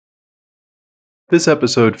This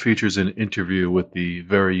episode features an interview with the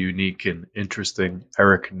very unique and interesting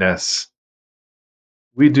Eric Ness.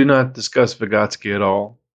 We do not discuss Vygotsky at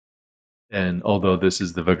all, and although this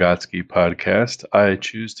is the Vygotsky podcast, I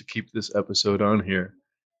choose to keep this episode on here.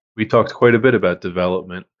 We talked quite a bit about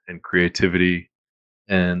development and creativity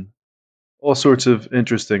and all sorts of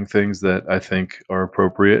interesting things that I think are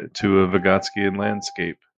appropriate to a Vygotskyan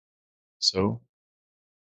landscape. So,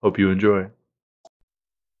 hope you enjoy.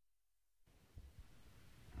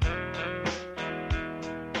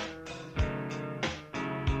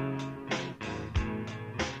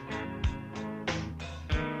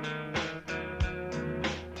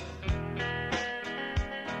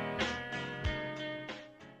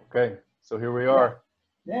 Okay, so here we Yeah. are.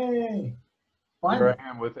 Yay! Here Finally. I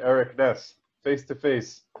am with Eric Ness, face to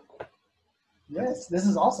face. Yes, this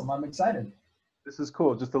is awesome. I'm excited. This is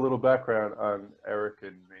cool. Just a little background on Eric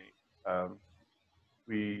and me.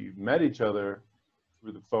 We met each other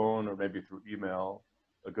through the phone or maybe through email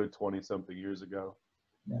a good 20 something years ago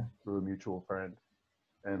Yeah. through a mutual friend,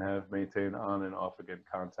 and have maintained on and off again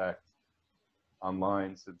contact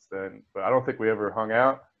online since then. But I don't think we ever hung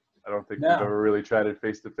out. I don't think No. we've ever really chatted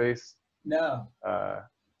face to face. No,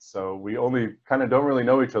 So we only kind of don't really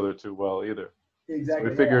know each other too well either. So exactly.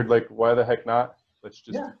 we figured, like, why the heck not? Let's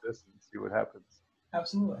just Yeah. do this and see what happens.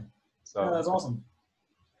 Absolutely. So No, that's awesome.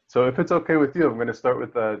 So if it's okay with you, I'm going to start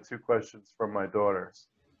with two questions from my daughters,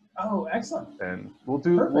 Oh, excellent. and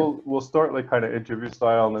Perfect. we'll start like kind of interview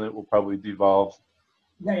style, and then it will probably devolve,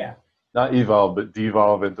 Yeah. not evolve, but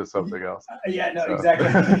devolve into something else. Yeah. No, So-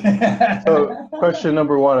 exactly. So question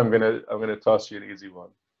number one, I'm gonna toss you an easy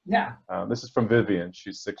one. Yeah, This is from Vivian.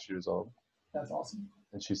 She's 6 years old, that's awesome.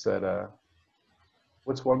 and she said,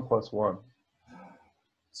 "What's 1+1?"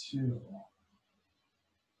 2.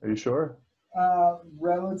 Are you sure?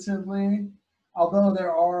 Relatively, although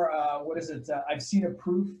there are, what is it? I've seen a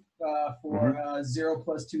proof for 0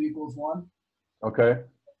 + 2 = 1. Okay.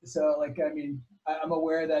 So, like, I mean, I'm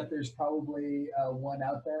aware that there's probably one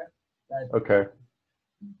out there that Okay.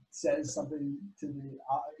 says something to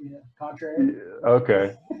the contrary.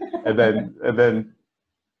 Okay. And then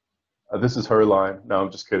this is her line. No,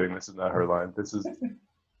 I'm just kidding. This is not her line.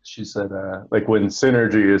 She said, like, when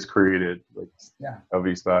synergy is created, like, Yeah.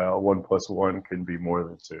 Covey style, 1+1 can be more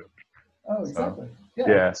than 2. Oh, exactly.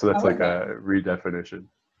 Yeah, so that's I like like a redefinition.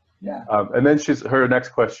 Yeah. And then her next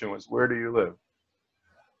question was, where do you live?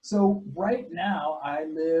 So right now I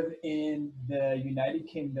live in the United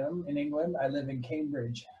Kingdom in England. I live in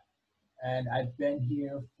Cambridge, and I've been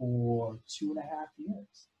here for 2.5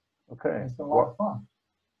 years. Okay. It's been a lot of fun.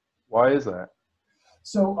 Why is that?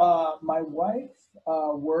 So my wife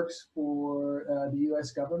works for the U.S.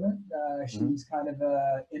 government. She's kind of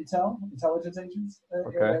a intelligence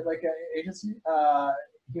agency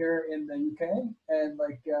here in the U.K. And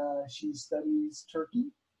like she studies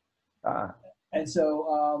Turkey, Ah, and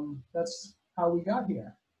so that's how we got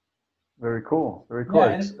here. very cool. Very cool.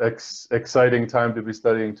 Yeah, Exciting time to be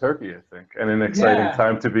studying Turkey, I think, and an exciting Yeah.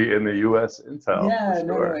 time to be in the U.S. Intel. Yeah, for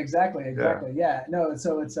no, sure. exactly. Yeah, no.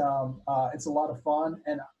 So it's a lot of fun,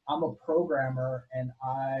 and I'm a programmer, and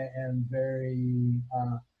I am very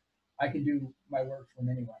I can do my work from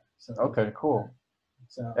anywhere. So Okay, cool.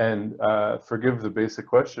 So And forgive the basic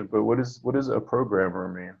question, but what does a programmer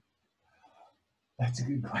mean? that's a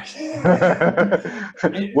good question.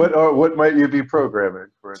 What might you be programming,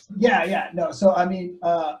 for instance? Yeah. No, so I mean,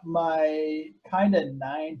 my kind of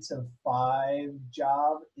 9 to 5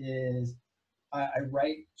 job is I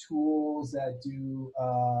write tools that do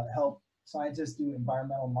help scientists do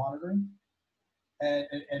environmental monitoring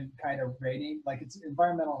and kind of rating, like it's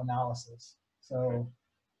environmental analysis. So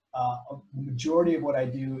the majority of what I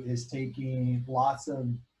do is taking lots of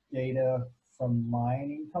data from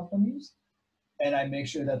mining companies, and I make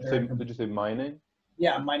sure that they're Did you say mining?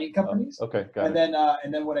 mining companies. Oh, okay, got And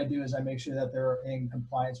it. then what I do is I make sure that they're in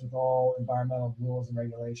compliance with all environmental rules and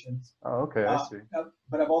regulations. Oh, okay, I see.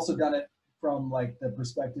 But I've also done it from like the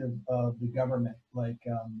perspective of the government,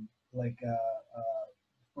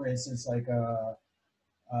 for instance,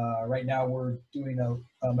 right now we're doing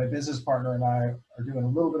my business partner and I are doing a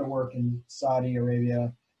little bit of work in Saudi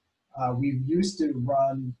Arabia. We used to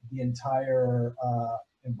run the entire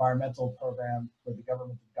environmental program for the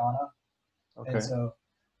government of Ghana. Okay. And so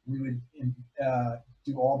we would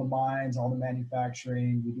do all the mines, all the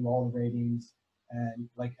manufacturing, we do all the ratings, and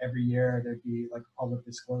like every year there'd be like a public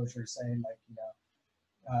disclosure saying like,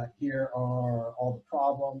 here are all the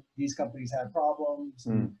problems. These companies had problems.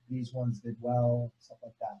 These ones did well, stuff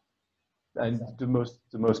like that. And So, do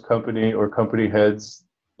most company heads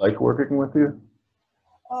like working with you?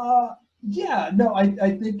 Yeah, no, I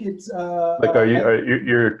think it's Like,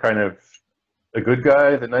 you're kind of a good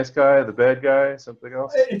guy, the nice guy, the bad guy, something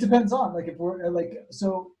else? it depends on like if we're like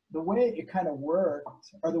so the way it kind of worked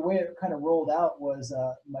or the way it kind of rolled out was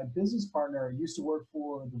my business partner used to work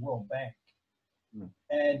for the World Bank, Hmm.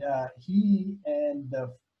 and he and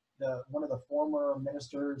the one of the former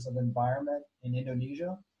ministers of environment in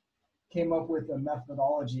Indonesia came up with a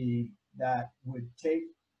methodology that would take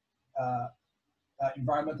uh,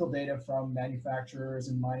 environmental data from manufacturers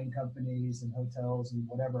and mining companies and hotels and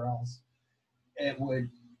whatever else. It would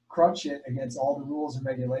crunch it against all the rules and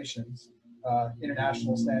regulations,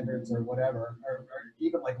 international standards or whatever, or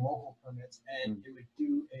even like local permits, and Hmm. it would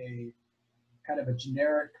do a kind of a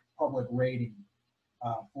generic public rating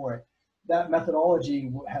for it. That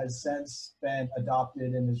methodology has since been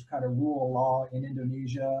adopted and is kind of rule of law in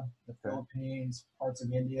Indonesia, the Okay. Philippines, parts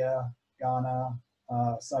of India, Ghana,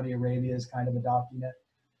 Saudi Arabia is kind of adopting it.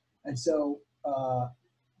 And so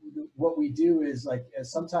what we do is like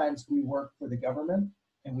sometimes we work for the government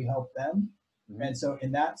and we help them. Hmm. And so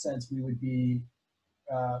in that sense, we would be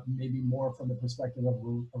maybe more from the perspective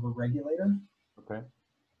of a regulator. Okay.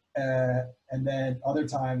 And then other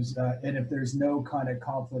times, and if there's no kind of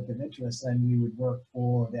conflict of interest, then we would work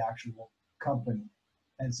for the actual company.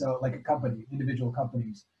 And so, like a company, individual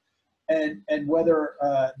companies, and whether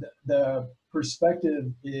the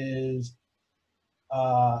perspective is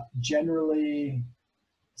generally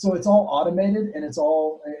so it's all automated and it's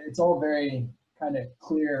all very kind of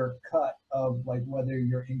clear cut of like whether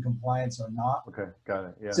you're in compliance or not. Okay. Got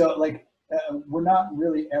it. Yeah. So like we're not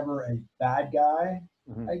really ever a bad guy,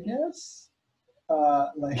 Hmm. I guess.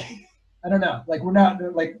 Like I don't know, like we're not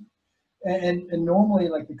like and normally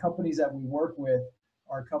like the companies that we work with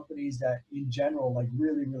are companies that in general like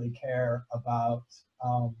really care about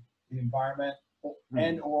the environment Hmm.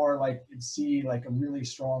 and or like see like a really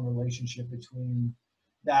strong relationship between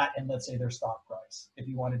that and let's say their stock price if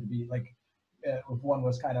you wanted to be like if one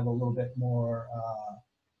was kind of a little bit more uh,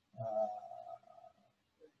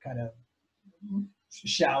 kind of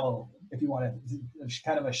shallow if you want to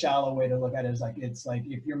kind of a shallow way to look at it is like it's like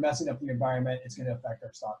if you're messing up the environment it's going to affect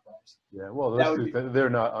our stock price. Yeah. Well, That those would two, be they're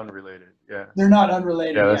not unrelated. Yeah. they're not Yeah.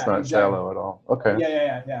 unrelated, That's yeah, not exactly. shallow at all. Okay.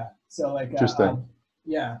 Yeah. So like Interesting.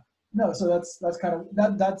 yeah, no, so that's kind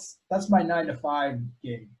of that's my 9 to 5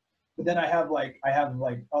 gig, but then I have like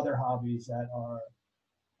other hobbies that are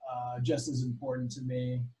just as important to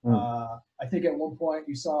me. Hmm. I think at one point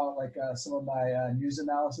you saw like some of my news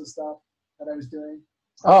analysis stuff that I was doing.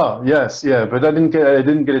 Oh, yes. Yeah. But I didn't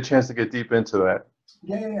get a chance to get deep into that.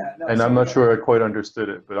 Yeah. No, And so I'm like not sure I quite understood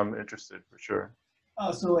it, but I'm interested for sure.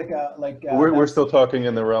 so like But we're that's still talking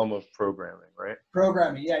in the realm of programming, right?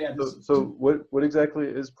 programming. Yeah. So This, so what exactly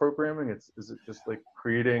is programming? Is it just like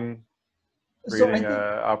creating so I creating think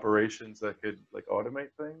operations that could like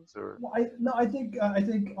automate things or well, I think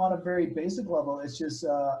on a very basic level, it's just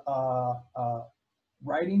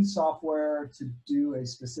writing software to do a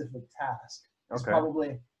specific task is okay.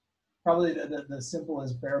 probably the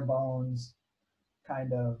simplest bare bones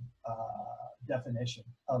kind of definition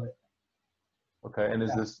of it. Okay. And is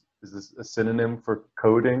Yeah, this a synonym for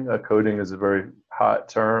coding? Coding is a very hot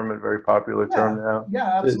term and very popular term yeah, now.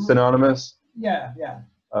 yeah, It's absolutely. synonymous. Yeah.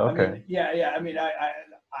 Oh, I okay. mean, yeah. I mean,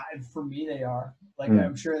 for me, they are like Hmm.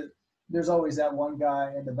 I'm sure there's always that one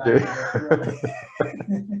guy in the back of the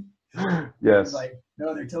room. Yeah. He's Yes. like,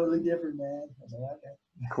 no, they're totally different, man. I was like, okay.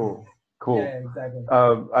 Cool. Yeah, Cool. exactly.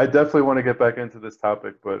 I definitely want to get back into this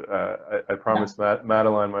topic, but I Yeah. promised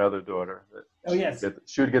Madeline, my other daughter, that Oh yes.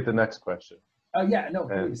 she would get the next question. Oh yeah. No,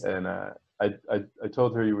 And please. I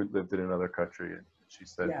told her you would lived in another country, and she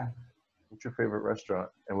said, Yeah. "What's your favorite restaurant,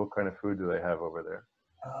 and what kind of food do they have over there?"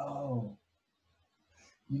 Oh,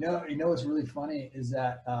 what's really funny is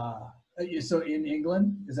that so in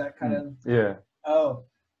England is that kind Hmm. of Yeah. oh,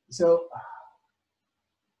 so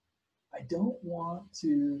I don't want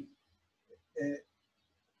to. Uh,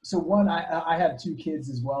 so one, I have 2 kids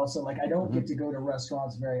as well, so like I don't Hmm. get to go to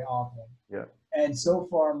restaurants very often, Yeah. and so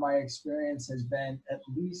far my experience has been at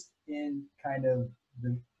least in kind of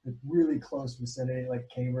the really close vicinity, like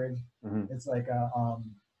Cambridge. Hmm. It's like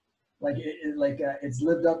it's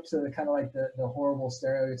lived up to kind of like the horrible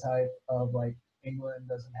stereotype of like England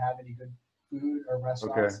doesn't have any good food or Okay.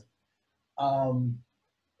 restaurants. Um,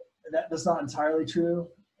 that's not entirely true.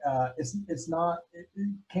 It's not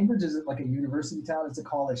Cambridge isn't like a university town; it's a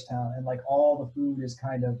college town, and like all the food is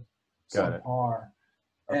kind of Got it. subpar.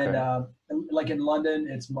 And Okay. like in London,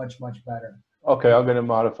 it's much better. Okay. I'm going to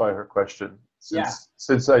modify her question Yeah,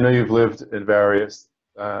 since I know you've lived in various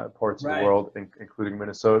parts of the right. world, including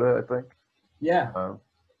Minnesota, I think. Yeah, Um,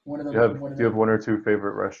 one of the Do you have one of do you the have one or two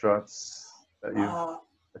favorite restaurants that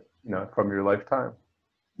you've uh, from your lifetime?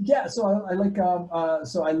 yeah, so I like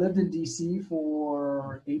so I lived in DC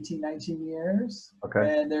for 18, 19 years,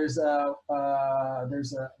 Okay. and there's a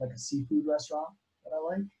like a seafood restaurant that I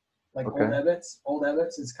like Old Okay. Ebbets. Old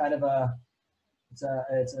Ebbets is kind of a it's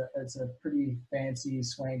a pretty fancy,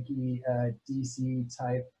 swanky DC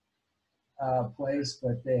type place,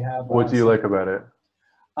 but they have What do you some. like about it?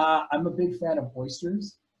 I'm a big fan of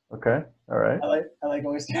oysters. Okay. All right. I like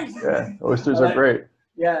oysters. Yeah. I Oysters are like great.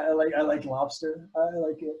 yeah, I like lobster. I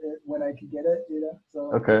like it when I can get it, you know.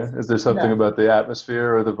 So Okay. Is there something yeah. about the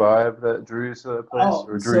atmosphere or the vibe that drew you to that place Oh,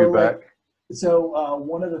 or drew you so back?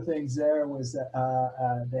 one of the things there was that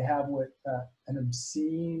they have what an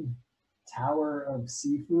obscene tower of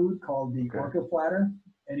seafood called the Okay. Orca Platter,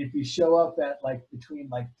 and if you show up at like between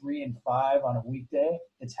like 3 and 5 on a weekday,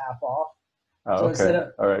 it's half off. Oh, So okay.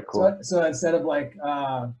 All right. Cool. instead of like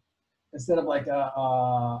I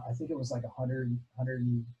think it was like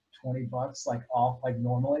 120 bucks like off like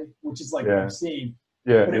normally, which is like Yeah. obscene,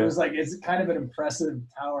 Yeah. but it Yeah. was like it's kind of an impressive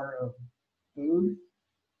tower of food.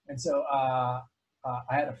 And so I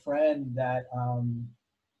had a friend that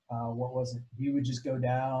what was it? He would just go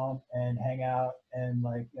down and hang out and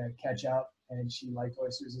like catch up, and she liked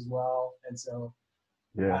oysters as well. And so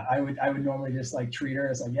Yeah. I would normally just like treat her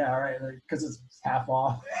as like yeah all right because it's half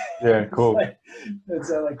off. Yeah. It's Cool. like, and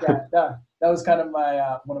so like that was kind of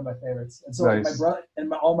my one of my favorites. And so like my Nice. brother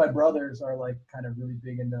and all my brothers are like kind of really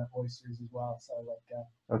big into oysters as well. So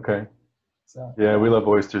like Okay. so Yeah, yeah. we love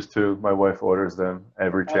oysters too. My wife orders them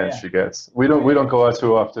every Oh chance yeah. she gets. Oh We yeah. don't go out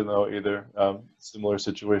too often though either. Similar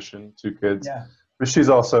situation, two kids. Yeah. But she's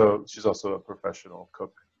also a professional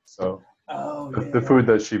cook. So Oh the yeah. food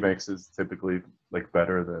that she makes is typically like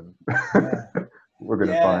better than Yeah. we're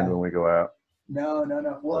gonna find Yeah. when we go out. No.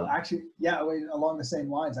 Well, So, actually, yeah. I mean, along the same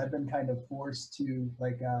lines, I've been kind of forced to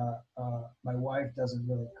like. My wife doesn't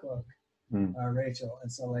really cook, mm, Rachel, and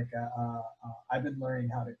so like, I've been learning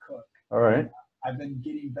how to cook, all and right. I've been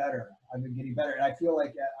getting better. and I feel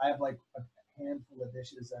like I have like a handful of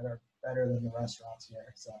dishes that are better than the restaurants here.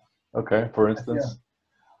 So Okay. For I feel. instance.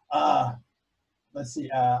 Uh, let's see.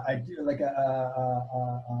 I do like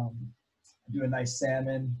I do a nice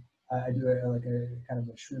salmon. I do like a kind of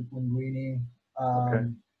a shrimp linguine. Okay.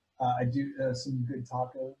 I do some good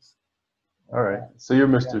tacos All like right. that. So you're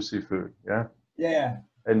Yeah, Mr. Seafood, yeah? yeah.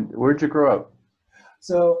 And where'd you grow up?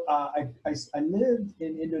 So I lived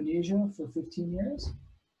in Indonesia for 15 years,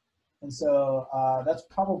 and so that's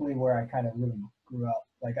probably where I kind of really grew up.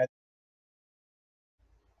 Like I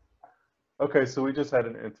Okay, so we just had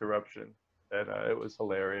an interruption, and it was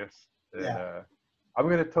hilarious. And yeah I'm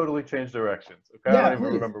gonna totally change directions. Okay, I yeah don't even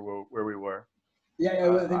please remember where we were. yeah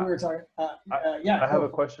I think we Uh, were talking I yeah I have a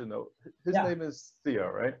cool question though. His yeah name is Theo,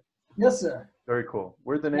 right? yes sir Very cool.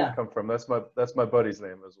 Where'd the name yeah come from? That's my buddy's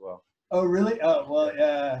name as well. oh really oh well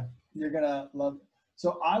Yeah. you're gonna love it. So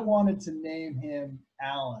I wanted to name him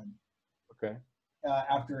Alan Okay.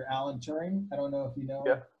 after Alan Turing. I don't know if you know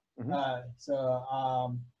Yeah. him.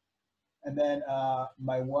 Hmm. And then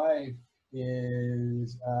my wife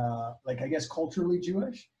is like I guess culturally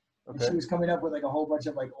Jewish, and she Okay. was coming up with like a whole bunch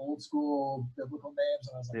of like old school biblical names,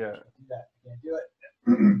 and I was like, I Yeah. can't do that. I can't do it.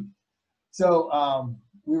 So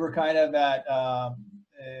we were kind of at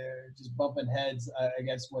just bumping heads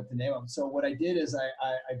against what to name them. So what I did is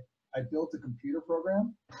I built a computer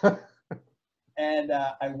program and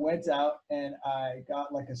I went out and I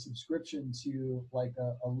got like a subscription to like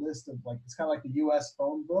a list of like it's kind of like the U.S.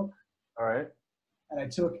 phone book, All right. and I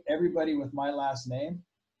took everybody with my last name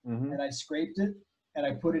Mm-hmm. and I scraped it and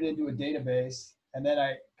I put it into a database, and then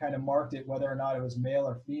I kind of marked it whether or not it was male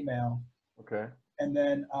or female, Okay. and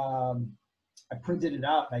then I printed it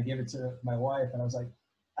out and I gave it to my wife, and I was like,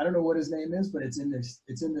 I don't know what his name is, but it's in this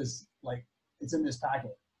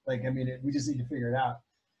packet. Like I mean, we just need to figure it out.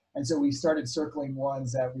 And so we started circling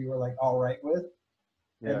ones that we were like all right with,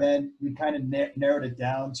 and Yeah. then we kind of narrowed it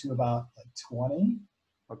down to about like 20.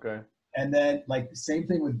 Okay. And then like same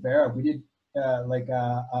thing with Vera. We did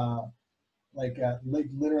like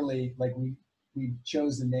literally like we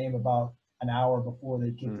chose the name about an hour before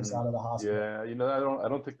they kicked us Hmm. out of the hospital. Yeah. I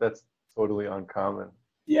don't think that's totally uncommon.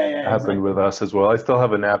 Yeah, Happened with exactly. us as well. I still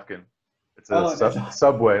have a napkin. It's a Oh, that's awesome.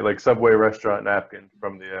 Subway restaurant napkin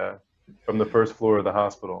from the first floor of the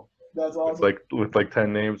hospital That's awesome. with like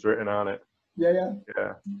 10 names written on it. Yeah.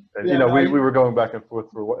 Yeah. And Yeah, no, we were going back and forth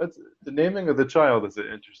for what the naming of the child is an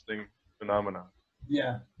interesting phenomenon,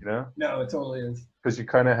 yeah. you know? No, it totally is. Because you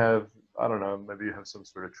kind of have, I don't know, maybe you have some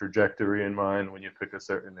sort of trajectory in mind when you pick a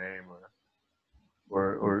certain name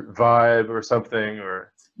or vibe or something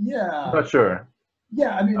or I'm Yeah. not sure.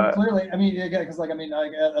 Yeah, I mean, Uh, clearly, I mean, again, because like, I mean,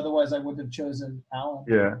 like, otherwise I wouldn't have chosen Alan,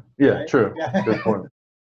 yeah, yeah, right? true. Good Yeah. point.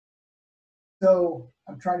 So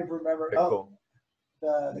I'm trying to remember. Okay, Oh, cool.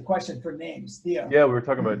 the question for names, Theo. Yeah, we were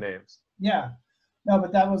talking about names. Yeah. No,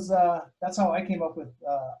 but that was that's how I came up with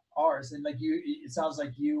ours. And like you, it sounds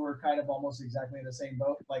like you were kind of almost exactly in the same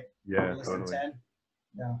boat. Like Yeah, you listed totally. 10.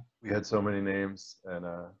 Yeah. We had so many names, and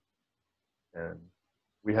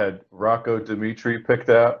we had Rocco Dimitri picked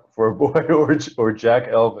out for a boy, or Jack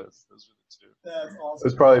Elvis. Those were the two. That's It was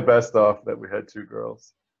awesome. probably best off that we had two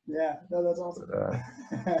girls. Yeah. No, that's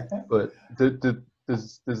But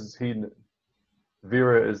awesome. does he?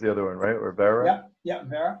 Vera is the other one, right? Or Vera? Yeah. Yeah.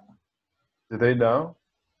 Vera. Do they know?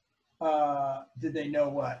 Did they know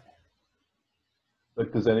what?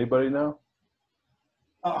 Like, does anybody know?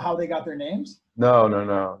 How they got their names? No, no,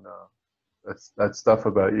 no, no. That's stuff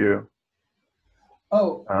about you.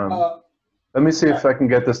 Oh, Um, Let me see yeah. if I can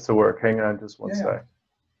get this to work. Hang on just one Yeah. Yeah. sec.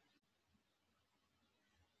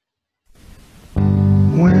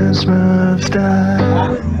 When Smurfs die,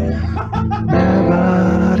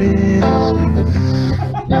 everybody's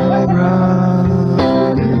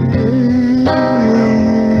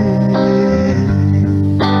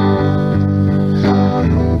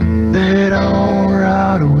they don't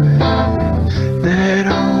rot away, they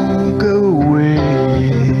don't go away.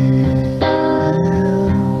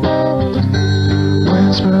 When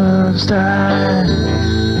Smurfs die,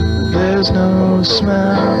 there's no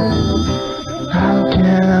smell. How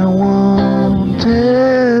can one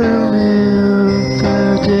tell if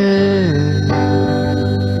they're dead?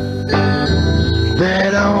 They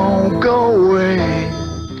don't go away.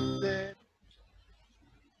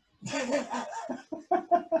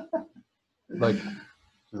 Like,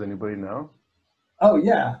 does anybody know? Oh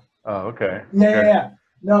yeah. Oh, okay. Yeah. Yeah. Okay. Yeah.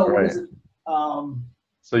 No. What Right. is it? Um.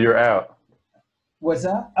 So you're out. What's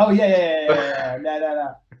that? Oh yeah. Yeah. Yeah. Yeah. Yeah. No. No.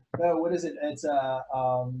 No. No. What is it? It's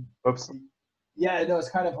Oops. Yeah. No. It's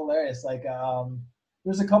kind of hilarious. Like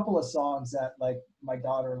there's a couple of songs that like my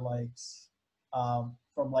daughter likes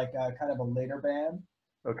from like kind of a later band,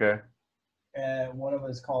 Okay. and one of it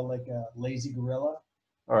is called like Lazy Gorilla,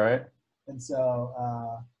 All right. and so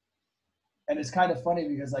and it's kind of funny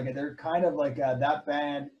because like they're kind of like that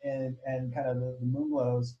band and kind of the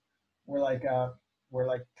Moonglows were like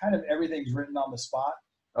kind of everything's written on the spot,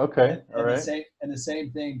 Okay. and, All and the right. same and the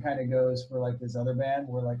same thing kind of goes for like this other band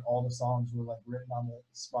where like all the songs were like written on the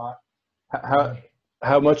spot. How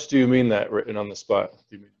how much do you mean that written on the spot?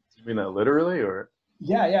 Do you mean that literally or?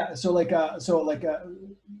 Yeah, yeah. So like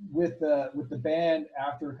with the band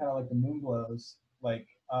after kind of like the Moonglows, like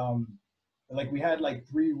we had like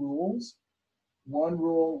three rules. One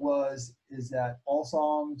rule was is that all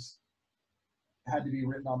songs had to be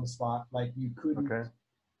written on the spot. Like you couldn't, Okay.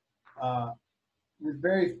 uh, with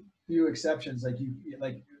very few exceptions. Like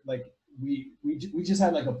we just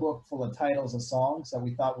had like a book full of titles of songs that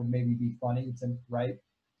we thought would maybe be funny to write,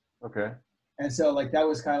 Okay. and so like that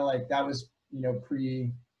was kind of like that was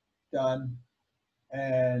pre done,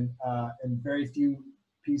 and very few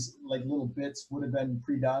piece like little bits would have been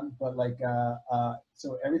pre done, but like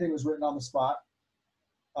so everything was written on the spot.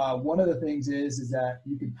 One of the things is that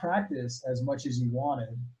you could practice as much as you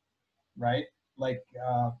wanted, right? Like,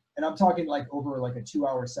 and I'm talking like over like a 2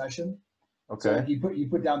 hour session. So Okay. like you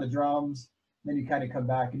put down the drums, then you kind of come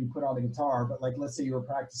back and you put on the guitar. But like, let's say you were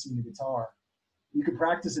practicing the guitar, you could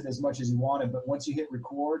practice it as much as you wanted, but once you hit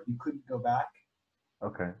record, you couldn't go back.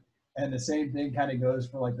 Okay. And the same thing kind of goes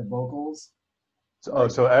for like the vocals. So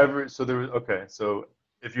Like, so there was okay. So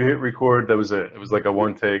if you hit record, that was it. It was like a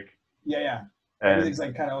one take, yeah, yeah, and everything's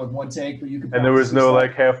like kind of like one take, but you can and there practice was your no stuff.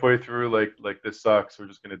 like halfway through like this sucks. We're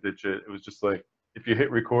just gonna ditch it. It was just like if you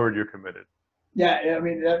hit record, you're committed. Yeah, I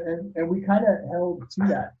mean, and we kind of held to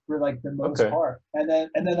that for like the most Okay. part, and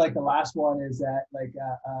then like the last one is that like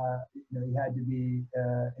you had to be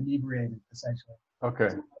inebriated essentially. Okay.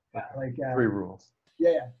 So, Okay. like Three rules. yeah,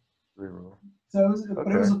 yeah. Three rules. So but it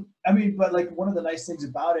Okay. was, I mean, but like one of the nice things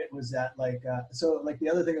about it was that like so like the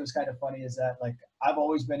other thing that was kind of funny is that like I've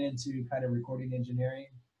always been into kind of recording engineering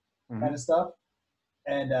kind Hmm. of stuff,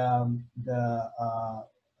 and the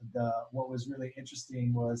what was really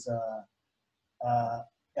interesting was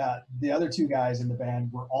the other two guys in the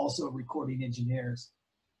band were also recording engineers,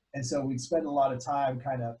 and so we'd spend a lot of time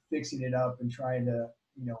kind of fixing it up and trying to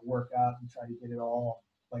work out and try to get it all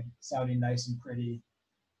like sounding nice and pretty.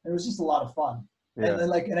 It was just a lot of fun, Yeah.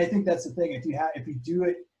 and I think that's the thing. If you do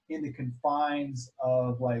it in the confines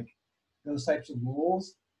of like those types of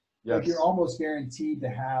rules, like you're Yes. almost guaranteed to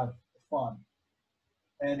have fun,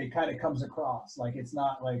 and it kind of comes across like it's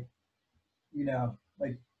not like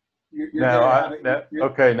like you're there to have it.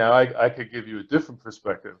 Okay, now I could give you a different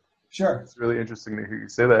perspective. Sure. It's really interesting to hear you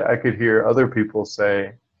say that. I could hear other people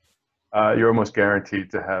say you're almost guaranteed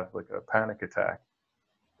to have like a panic attack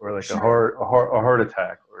or like Sure. a heart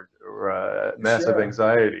attack or massive Sure.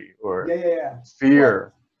 anxiety or Yeah, yeah, yeah. Well,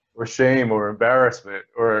 fear or shame or embarrassment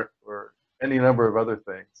or any number of other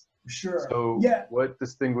things. sure. So Yeah. what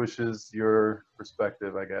distinguishes your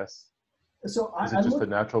perspective, I guess? So Is I it just a look.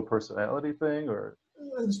 natural personality thing or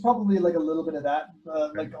There's probably like a little bit of that,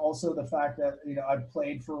 okay. like also the fact that I've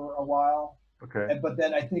played for a while, Okay. and but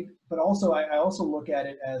then I think, but also I also look at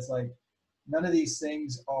it as like none of these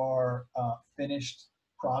things are finished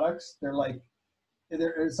products. They're like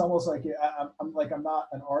it's almost like I'm like I'm not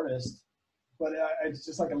an artist, but it's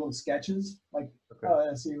just like a little sketches, like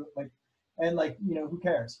Okay. see like and like who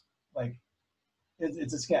cares? Like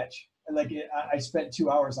it's a sketch, and like I spent 2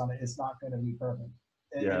 hours on it. It's not going to be perfect,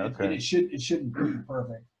 Yeah, and okay. it shouldn't be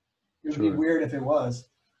perfect. It would be Sure. weird if it was.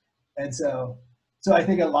 And so I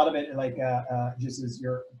think a lot of it like just is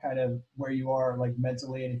your kind of where you are like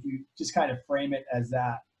mentally, and if you just kind of frame it as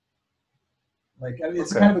that, like I mean,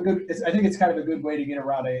 it's Okay. kind of a good. I think it's kind of a good way to get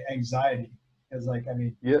around anxiety because like I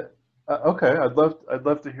mean, Yeah. Okay. I'd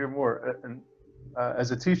love to hear more. And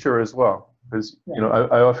as a teacher as well, because yeah,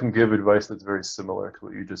 I often give advice that's very similar to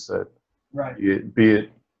what you just said. right, Be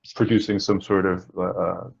it producing some sort of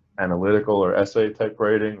analytical or essay type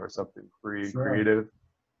writing or something free and sure, creative.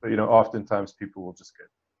 But oftentimes people will just get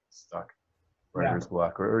stuck, yeah, writer's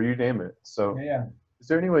block, or you name it. So, yeah, yeah, is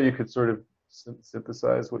there any way you could sort of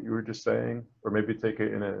synthesize what you were just saying, or maybe take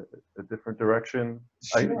it in a different direction?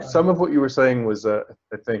 sure, Some of what you were saying was, I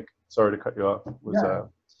think, sorry to cut you off, was yeah,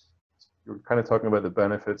 you were kind of talking about the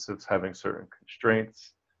benefits of having certain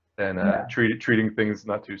constraints and yeah, treating things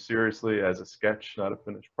not too seriously as a sketch, not a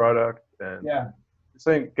finished product. And yeah, you're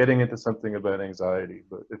saying getting into something about anxiety,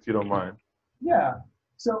 but if you don't mind. yeah.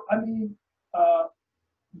 So I mean, uh,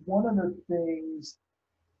 one of the things.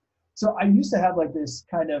 So I used to have like this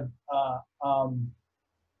kind of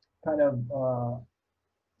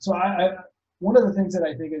so I one of the things that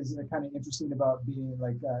I think is kind of interesting about being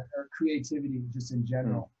like or creativity just in Mm,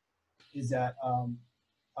 general is that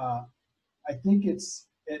uh, I think it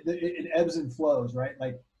ebbs and flows, right?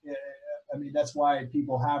 Like I mean that's why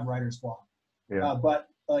people have writer's block. yeah. But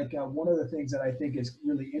like one of the things that I think is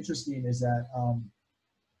really interesting is that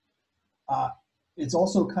uh, it's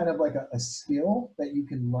also kind of like a skill that you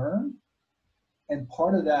can learn, and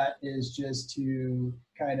part of that is just to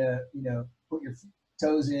kind of put your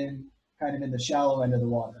toes in kind of in the shallow end of the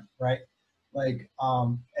water, right? Like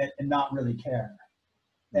and not really care,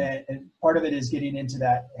 Mm, and part of it is getting into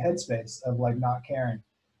that headspace of like not caring.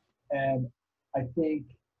 And I think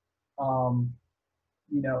um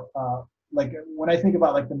you know like when I think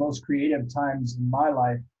about like the most creative times in my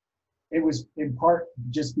life, it was in part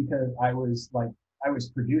just because I was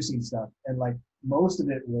producing stuff, and like most of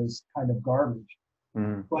it was kind of garbage,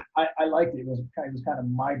 mm, but I liked it. It was kind of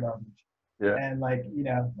my garbage, yeah. and like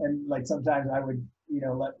and like sometimes I would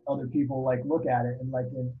let other people like look at it and like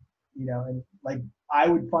and like I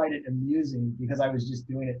would find it amusing because I was just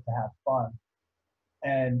doing it to have fun,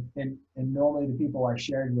 and normally the people I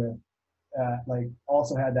shared with like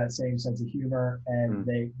also had that same sense of humor, and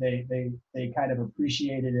Mm, they kind of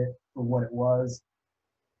appreciated it for what it was,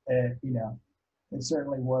 and it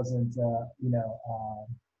certainly wasn't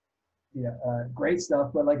great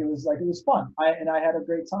stuff, but like it was fun. I had a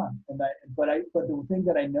great time, but the thing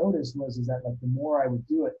that I noticed was is that like the more I would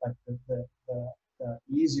do it, like the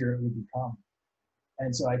easier it would become.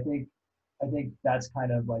 And so I think that's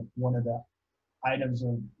kind of like one of the items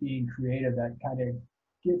of being creative that kind of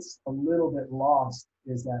gets a little bit lost,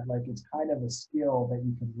 is that like it's kind of a skill that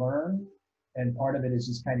you can learn, and part of it is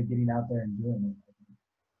just kind of getting out there and doing it.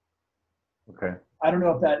 okay. I don't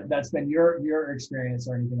know if that's been your experience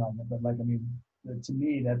or anything on it, but like I mean, to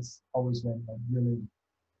me, that's always been like really.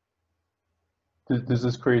 Does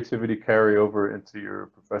this creativity carry over into your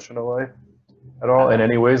professional life at all in Uh,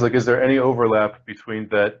 any ways? Like, is there any overlap between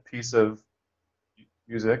that piece of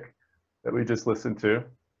music that we just listened to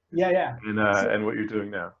yeah, yeah. So and what you're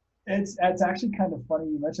doing now? it's actually kind of funny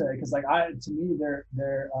you mentioned that, because like I to me they're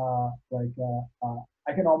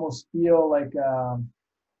I can almost feel like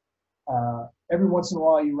every once in a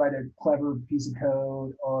while you write a clever piece of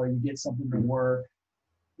code or you get something to Mm, work.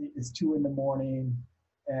 It's 2 in the morning,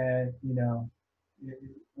 and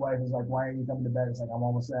wife is like, "Why are you coming to bed?" It's like, "I'm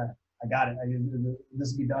almost there. I got it.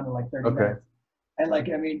 This will be done in like 30 okay. minutes." And like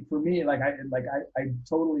I mean, for me, I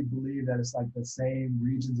totally believe that it's like the same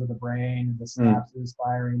regions of the brain and the Mm, synapses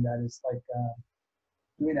firing that is like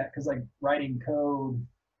doing that, because like writing code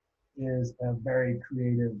is a very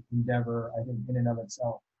creative endeavor, I think, in and of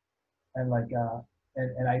itself. And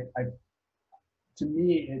I to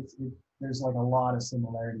me, there's like a lot of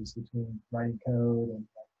similarities between writing code and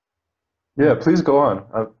Yeah, please go on,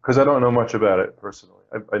 because I don't know much about it personally.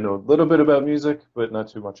 I know a little bit about music, but not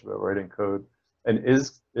too much about writing code. And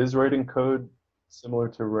is writing code similar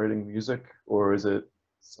to writing music, or is it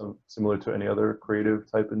similar to any other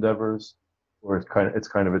creative type endeavors, or it's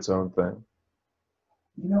kind of its own thing?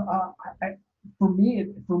 you know, for me,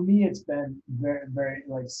 it's been very, very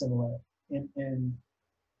like similar. In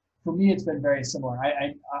For me, it's been very similar.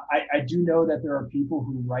 I do know that there are people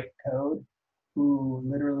who write code who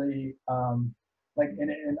literally like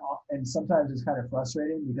and sometimes it's kind of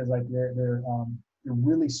frustrating because like they're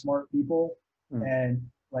really smart people Hmm. and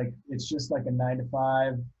like it's just like a 9 to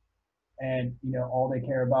 5 and all they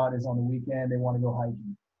care about is on the weekend they want to go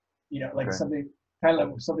hiking, like Okay. something kind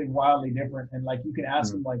of like something wildly different and like you can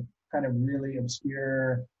ask Hmm. them like kind of really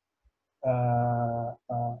obscure uh,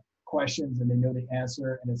 uh, questions and they know the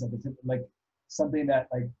answer and it's like something that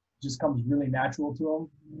like just comes really natural to them.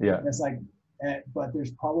 Yeah. And it's like, but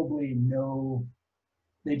there's probably no,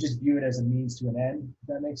 they just view it as a means to an end, if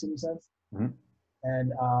that makes any sense. Hmm.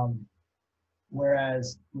 And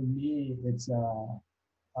whereas for me,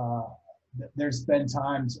 uh, there's been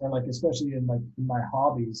times, or like especially in like in my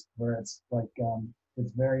hobbies, where it's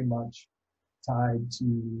very much tied to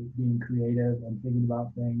being creative and thinking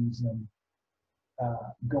about things and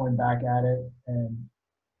going back at it and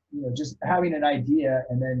just having an idea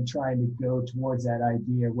and then trying to go towards that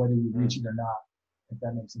idea whether you reach it or not, if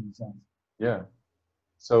that makes any sense. Yeah.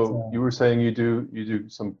 So you So were saying you do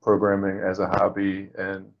some programming as a hobby,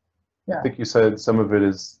 and I yeah, think you said some of it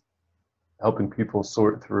is helping people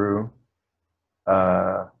sort through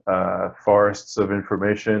forests of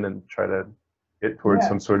information and try to get towards yeah,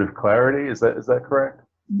 some sort of clarity. Is that correct?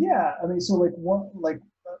 yeah. I mean, so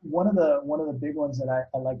one of the big ones that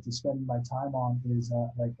I like to spend my time on is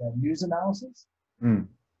news analysis Mm.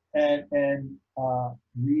 and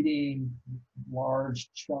reading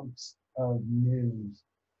large chunks of news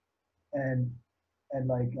and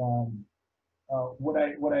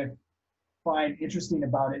what I find interesting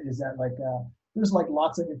about it is that there's like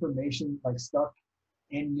lots of information like stuck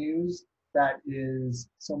in news that is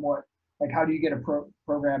somewhat like how do you get a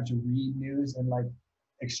program to read news and like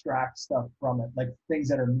extract stuff from it, like things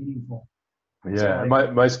that are meaningful. So Yeah,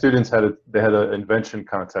 like my students they had an invention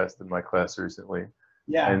contest in my class recently,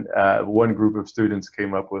 yeah, and one group of students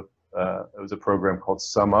came up with it was a program called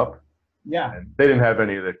Sum Up, yeah, and they didn't have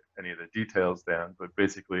any of the details down, but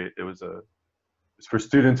basically it's for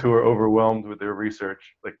students who are overwhelmed with their research.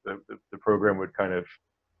 Like the program would kind of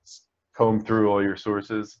comb through all your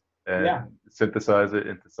sources yeah, and synthesize it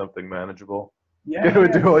into something manageable. yeah, It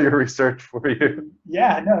would yeah, do all your research for you.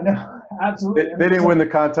 yeah, no, no, absolutely. I They mean, didn't win so the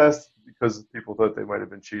contest because people thought they might have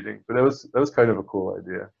been cheating, but that was kind of a cool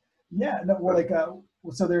idea. yeah, no, well,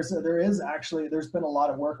 But so there is actually there's been a lot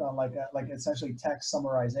of work on like essentially text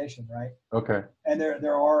summarization, right? okay. And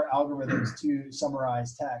there are algorithms to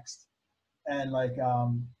summarize text and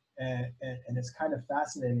and it's kind of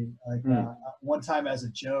fascinating. Hmm. One time as a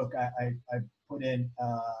joke, I put in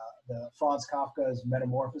the Franz Kafka's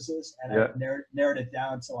Metamorphosis, and I Yeah. narrowed it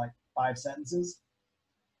down to like 5 sentences,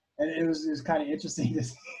 and it was kind of interesting to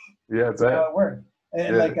Yeah, I see how bet. it worked.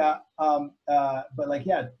 And Yeah. but like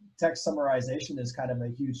yeah, text summarization is kind of a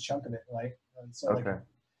huge chunk of it, right? So like Okay.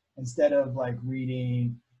 instead of like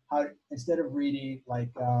reading how instead of reading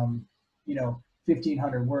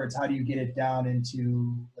 1,500 words, how do you get it down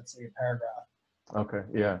into, let's say, a paragraph? Okay.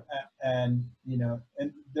 Yeah. And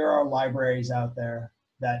and there are libraries out there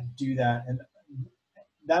that do that, and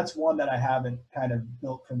that's one that I haven't kind of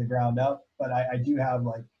built from the ground up, but I do have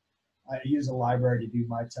like I use a library to do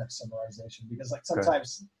my text summarization because like Okay.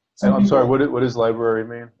 sometimes And some I'm sorry, people what does library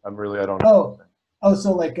mean? I don't know oh anything.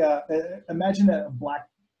 so imagine a black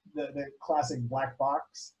the classic black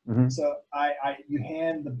box. Hmm. So I you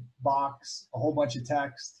hand the box a whole bunch of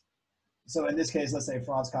text. So in this case, let's say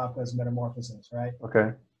Franz Kafka's Metamorphosis, right?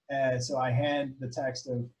 Okay. And so I hand the text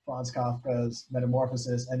of Franz Kafka's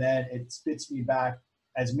Metamorphosis, and then it spits me back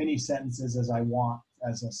as many sentences as I want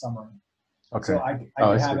as a summary. So Okay. I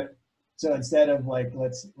Oh, I can have see. it. So instead of like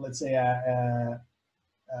let's say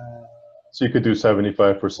So you could do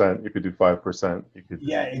 75%, you could do 5%, you could do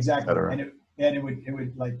yeah, et exactly, cetera. and it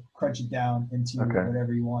would like crunch it down into Okay.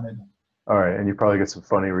 whatever you wanted. All right. And you probably get some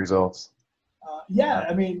funny results. Yeah,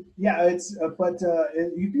 I mean, yeah,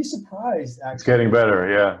 you'd be surprised It's getting actually. better.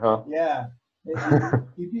 Yeah. Yeah, Huh?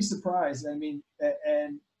 you'd be surprised. I mean,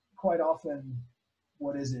 and quite often,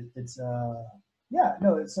 what is it? It's yeah,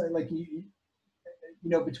 no, it's like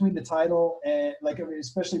between the title and like, I mean,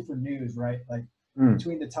 especially for news, right? Like Mm.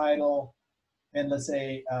 between the title and let's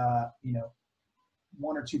say,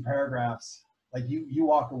 one or two paragraphs, like you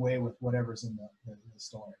walk away with whatever's in the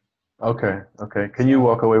story. Okay, okay. Can you So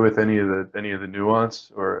walk away with any of the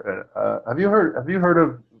nuance, or have you heard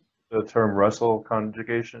of the term Russell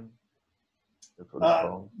conjugation? That's what it's uh,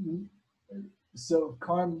 called. so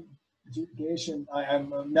conjugation,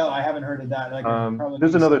 I'm no, I haven't heard of that. Like probably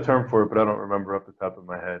There's maybe another something. term for it, but I don't remember off the top of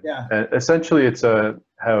my head. Yeah, And essentially, it's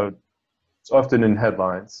how it's often in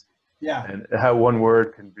headlines, yeah. and how one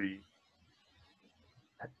word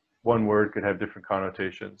could have different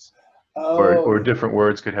connotations, or Oh, different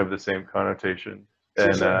words could have the same connotation, sure,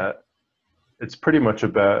 and sure, it's pretty much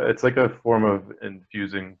about it's like a form of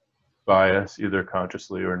infusing bias, either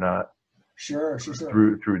consciously or not, sure, sure,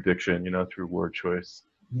 sure. through diction, through word choice.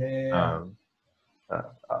 Yeah, yeah, yeah. Um, uh,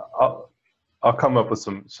 I'll I'll come up with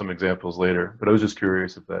some examples later, but I was just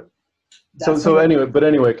curious if that. So That's something.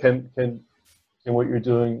 anyway, can what you're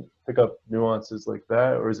doing pick up nuances like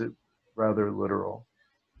that, or is it rather literal?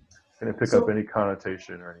 Can it pick up So any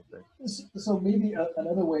connotation or anything? so maybe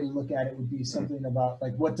another way to look at it would be something about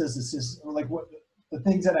like what does the system, or like what the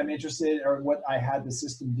things that I'm interested, or what I had the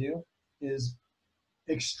system do is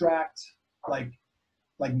extract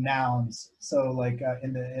like nouns. So like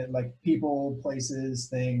like people, places,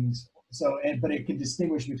 things. So but it can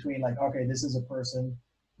distinguish between like, okay, this is a person,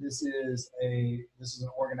 this is an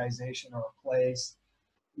organization or a place.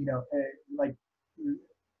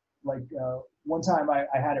 Like one time I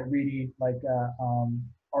had it reading like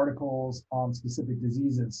articles on specific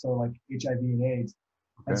diseases, so like HIV and AIDS.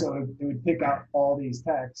 And Okay. so it would pick out all these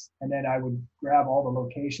texts, and then I would grab all the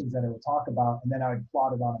locations that it would talk about, and then I would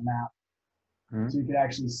plot it on a map, Hmm. so you could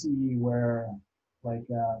actually see where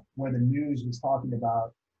the news was talking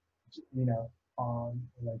about,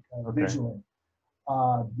 Okay. visually.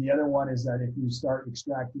 The other one is that if you start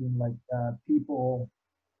extracting like people,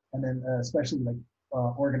 and then especially like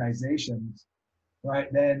organizations,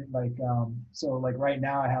 right? Then so like right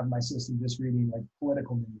now I have my system just reading like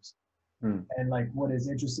political news, Hmm. and like what is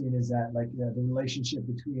interesting is that like the relationship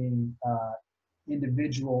between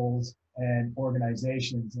individuals and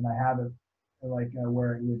organizations, and I have it like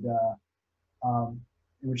where it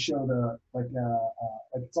would show the like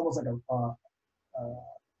it's almost uh,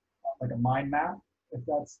 like a mind map, if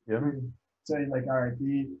that's Yeah. so like, all right,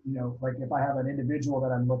 like if I have an individual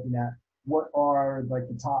that I'm looking at, what are like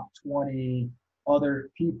the top 20 other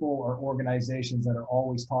people or organizations that are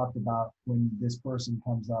always talked about when this person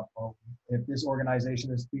comes up, or if this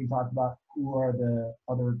organization is being talked about, who are the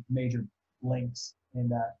other major links in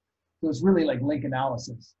that. So it's really like link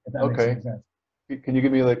analysis, if that makes any Okay. sense. Can you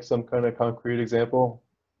give me like some kind of concrete example?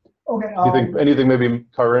 Okay. You think anything maybe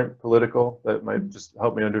current political that might just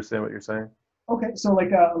help me understand what you're saying? Okay, so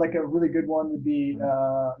like a really good one would be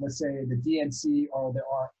Mm. let's say the DNC or the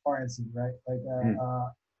RNC, right? Like Mm. uh,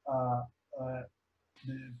 uh,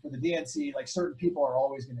 for the DNC, like certain people are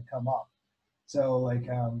always going to come up. So like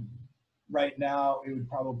right now, it would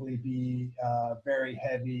probably be very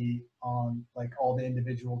heavy on like all the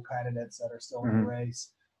individual candidates that are still in the Mm.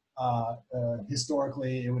 race.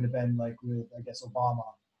 Historically, it would have been like with I guess Obama.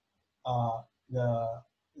 Uh, the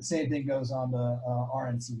same thing goes on the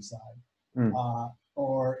RNC side. Mm. uh,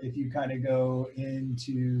 or if you kind of go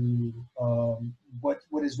into what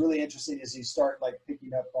is really interesting is you start like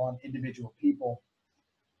picking up on individual people,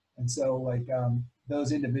 and so like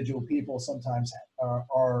those individual people sometimes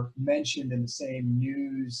are mentioned in the same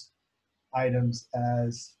news items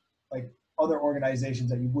as like other organizations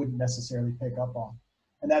that you wouldn't necessarily pick up on.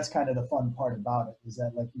 And that's kind of the fun part about it, is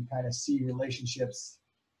that like you kind of see relationships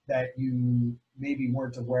that you maybe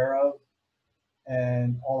weren't aware of,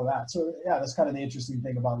 and all of that. So yeah, that's kind of the interesting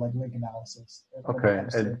thing about like link analysis when it Okay.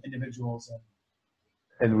 comes to individuals.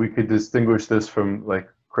 And And we could distinguish this from like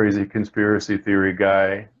crazy conspiracy theory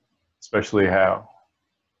guy, especially how.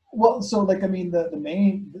 well, so like I mean the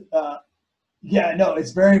main yeah, no,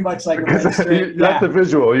 it's very much like Because registering. that's Yeah, the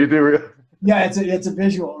visual. You do. yeah, it's a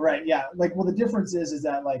visual, right? Yeah, like well the difference is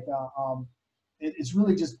that like it's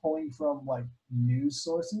really just pulling from like news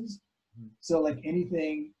sources. So like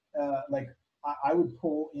anything like I would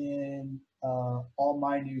pull in all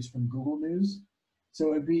my news from Google News.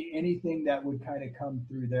 So it'd be anything that would kind of come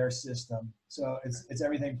through their system. So it's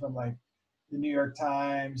everything from like the New York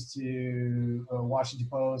Times to Washington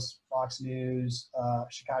Post, Fox News,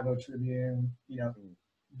 Chicago Tribune,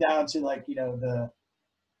 down to like the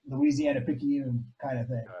Louisiana Picayune kind of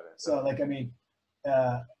thing. Got it. So like I mean,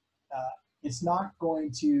 uh, it's not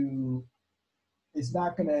going to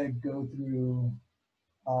go through.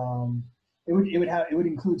 Um, it would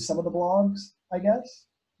include some of the blogs, I guess,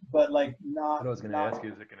 but like What I was going to not ask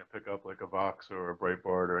you, is it going to pick up like a Vox or a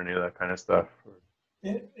Breitbart or any of that kind of stuff?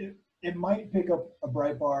 it might pick up a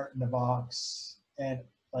Breitbart in the box and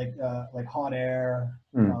like Hot Air,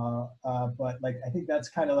 Hmm. but like I think that's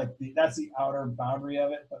kind of like that's the outer boundary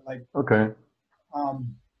of it. But like Okay.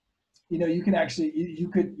 um, you know, you can actually you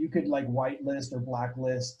could like whitelist or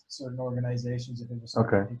blacklist certain organizations if it was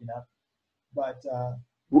starting Okay. picking up. But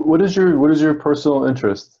What is your personal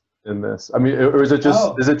interest in this? I mean, or oh is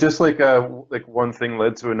it just like one thing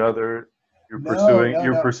led to another? no no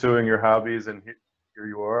You're no pursuing your hobbies, and here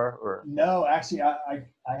you are, or no actually I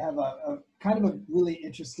have a kind of a really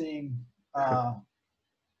interesting uh,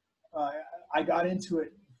 uh, I got into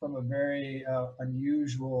it from a very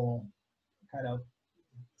unusual kind of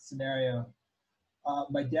scenario.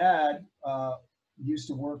 My dad used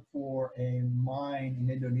to work for a mine in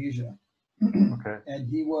Indonesia, okay. and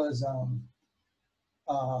he was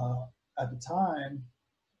uh, at the time.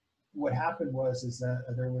 What happened was is that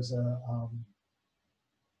there was an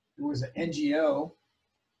NGO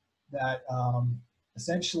that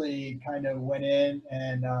essentially kind of went in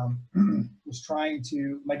and was trying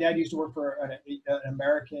to. My dad used to work for an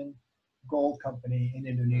American gold company in Mm.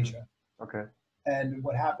 Indonesia, Okay. and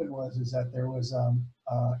what happened was is that there was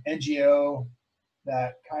NGO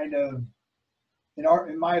that kind of,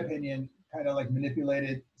 in my opinion, kind of like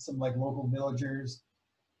manipulated some like local villagers,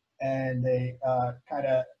 and they kind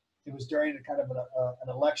of it was during a kind of an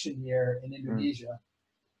election year in Mm. Indonesia,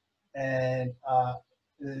 and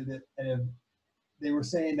they were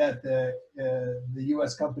saying that the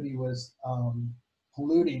U.S. company was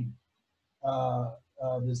polluting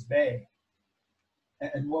this bay,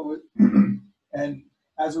 and what was and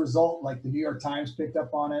as a result, like the New York Times picked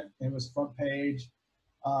up on it and it was front page.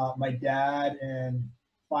 My dad and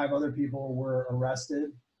five other people were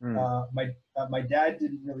arrested. Mm. My dad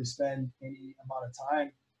didn't really spend any amount of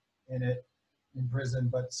time in it in prison,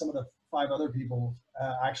 but some of the five other people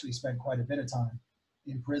actually spent quite a bit of time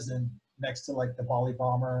in prison next to like the Bali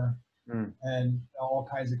bomber Mm. and all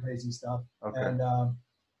kinds of crazy stuff. Okay.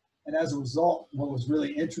 And as a result, what was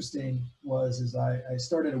really interesting was is I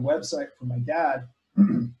started a website for my dad,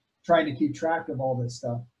 trying to keep track of all this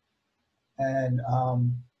stuff. And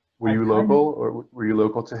Were I you kind of local, or were you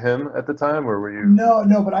local to him at the time, or were you? no,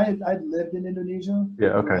 but I'd lived in Indonesia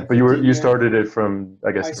Yeah. for Okay. like But 15 you years. started it from,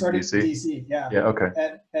 I guess, I from started DC. DC, yeah, Yeah. Okay.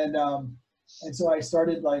 and so I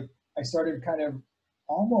started kind of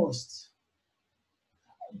almost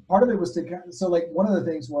part of it was to so like one of the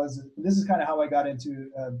things was this is kind of how I got into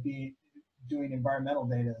being doing environmental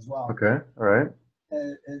data as well, Okay. All right.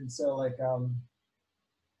 and so like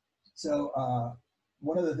so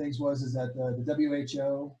one of the things was is that the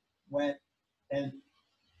WHO went and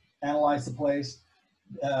analyzed the place.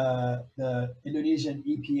 The Indonesian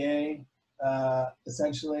EPA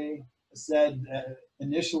essentially said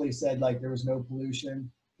initially said like there was no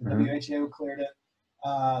pollution. The Hmm. WHO cleared it.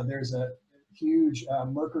 There's a huge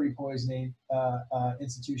mercury poisoning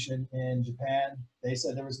institution in Japan. They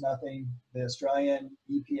said there was nothing. The Australian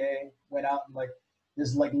EPA went out and like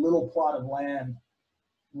this like little plot of land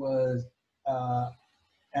was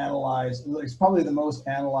analyzed. It's probably the most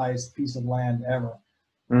analyzed piece of land ever,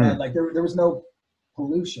 and Mm. like there was no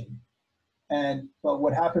pollution. And but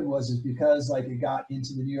what happened was is because like it got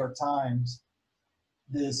into the New York Times,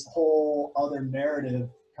 this whole other narrative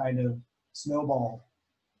kind of snowballed,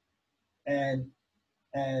 and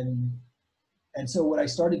and and so what I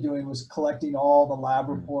started doing was collecting all the lab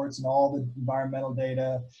Mm. reports and all the environmental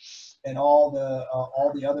data and all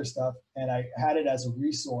the other stuff, and I had it as a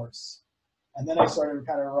resource. And then I started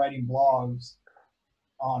kind of writing blogs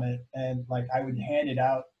on it, and like I would hand it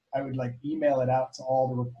out. I would like email it out to all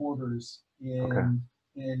the reporters Okay.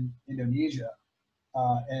 in Indonesia,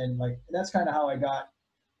 and like that's kind of how I got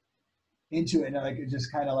into it, and like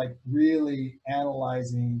just kind of like really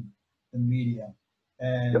analyzing the media,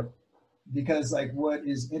 and Yep. because like what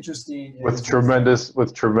is interesting is With tremendous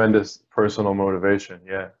personal motivation.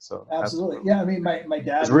 Yeah. So absolutely, absolutely. yeah. I mean, my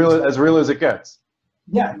dad was like, As real as it gets.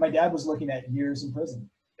 yeah, my dad was looking at years in prison.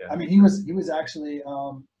 Yeah. I mean, he was actually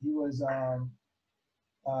he was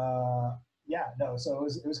yeah, no, so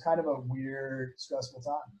it was kind of a weird, stressful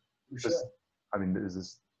time for This, sure. I mean, is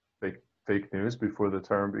this fake news before the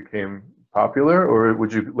term became popular, or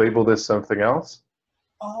would you label this something else?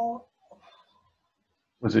 Oh,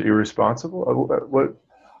 Was it irresponsible? What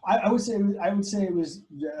I would say it was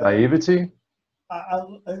naivety?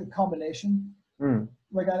 a combination. Hmm.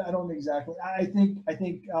 Like I don't exactly. I think it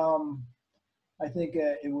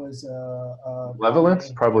was a Malevolence?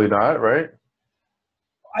 combination. Probably not, right?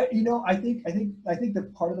 I think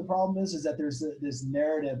the part of the problem is that there's this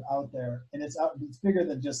narrative out there, and it's bigger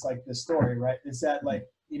than just like the story, right? It's that like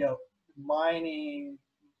mining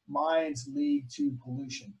mines lead to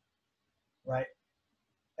pollution, right?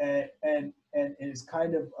 And it's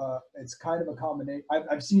kind of a combination.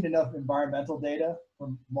 I've seen enough environmental data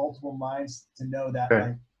from multiple mines to know that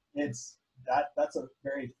Okay. like that's a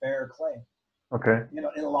very fair claim, Okay. in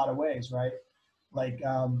a lot of ways, right? Like,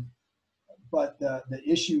 but the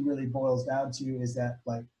issue really boils down to is that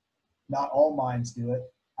like not all mines do it.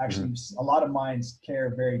 Hmm. Actually, a lot of mines care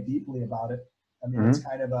very deeply about it. I mean, it's Hmm.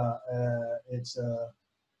 kind of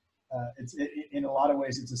in a lot of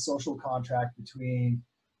ways, it's a social contract between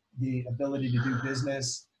the ability to do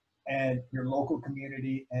business and your local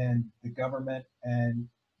community and the government and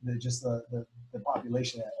the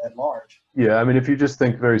population at large. Yeah, I mean, if you just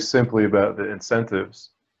think very simply about the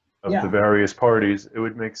incentives of the Yeah, various parties, it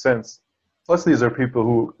would make sense. Plus, these are people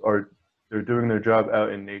who are they're doing their job out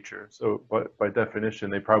in nature, so by definition,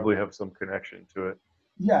 they probably have some connection to it.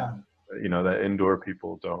 yeah, That indoor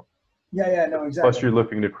people don't. yeah. No, Plus, exactly. you're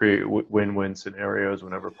looking to create win-win scenarios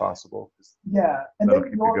whenever possible, 'cause Yeah, and that'll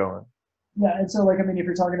then keep you going. yeah, and so like I mean, if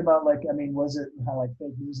you're talking about like I mean, was it kind of like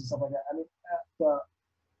fake news and stuff like that? I mean,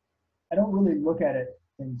 I don't really look at it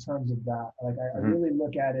in terms of that. Like I Hmm. really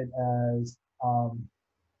look at it as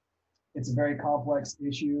it's a very complex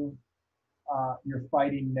issue. You're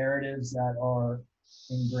fighting narratives that are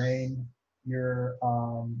ingrained. You're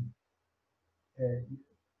a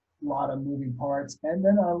lot of moving parts, and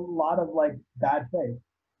then a lot of like bad faith,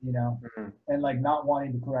 you know, Hmm. and like not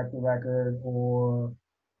wanting to correct the record or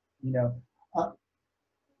you know. Uh,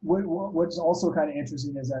 what's also kind of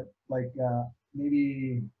interesting is that like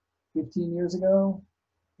maybe 15 years ago,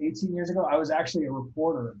 18 years ago, I was actually a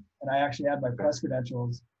reporter, and I actually had my Okay. press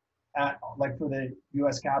credentials at like for the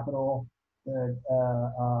U.S. Capitol, the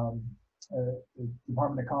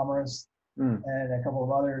Department of Commerce, Mm. and a couple of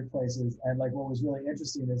other places. And like what was really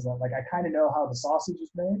interesting is that like I kind of know how the sausage is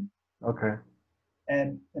made, Okay.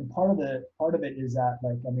 and part of it is that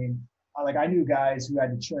like I mean, like I knew guys who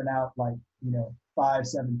had to churn out like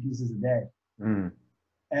 5-7 pieces a day, Mm.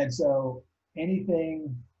 and so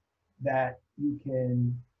anything that you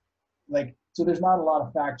can like so there's not a lot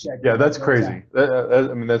of fact Yeah, checking that that's goes on. crazy.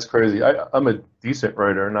 I mean, that's crazy. I'm a decent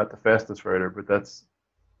writer, not the fastest writer, but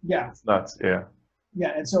Yeah, that's nuts. Yeah.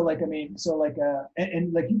 yeah, and so like I mean, so like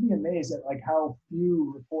and like you'd be amazed at like how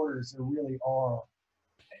few reporters there really are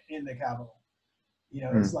in the Capitol.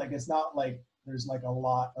 It's Mm. like it's not like there's like a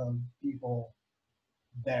lot of people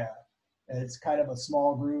there. It's kind of a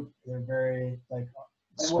small group. They're very like,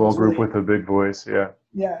 and what Small was group really with a big voice. Yeah.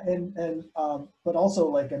 yeah, and but also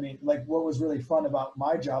like I mean, like what was really fun about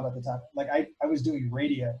my job at the time, like I was doing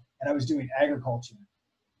radio and I was doing agriculture,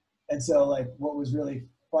 and so like what was really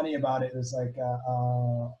funny about it was like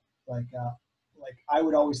uh, like I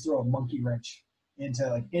would always throw a monkey wrench into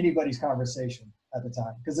like anybody's conversation at the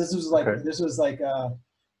time because Okay. this was like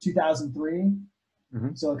 2003.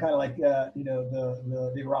 Hmm. So kind of like the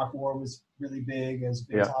Iraq War was really big as a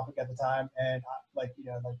big Yeah. topic at the time, and like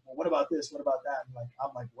like well, what about this? What about that? And like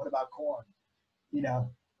I'm like, what about corn? You know,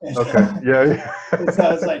 and, Okay. Yeah. and so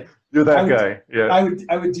I was like, You're I that would guy. Yeah.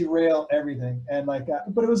 I would derail everything, and like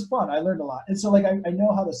but it was fun. I learned a lot, and so like I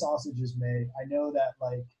know how the sausage is made. I know that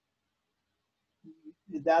like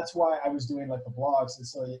that's why I was doing like the blogs, and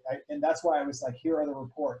so and that's why I was like, here are the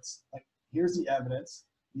reports. Like here's the evidence.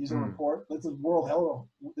 These are Mm. report. This is World Health.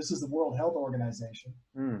 This is the World Health Organization.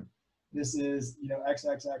 Mm. This is X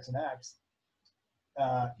X X and X.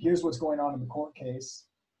 Here's what's going on in the court case.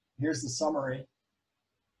 Here's the summary.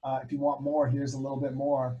 If you want more, here's a little bit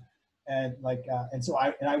more, and like and so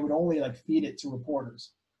I would only like feed it to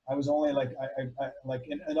reporters. I was only like I like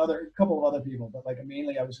another couple of other people, but like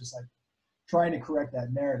mainly I was just like trying to correct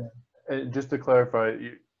that narrative. And just to clarify,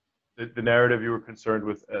 the narrative you were concerned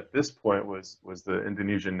with at this point was the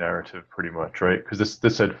Indonesian narrative, pretty much, right? Because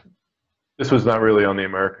this was not really on the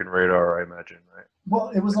American radar, I imagine, right? Well,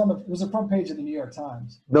 it was the front page of the New York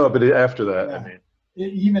Times. No, but after that, I Yeah, mean,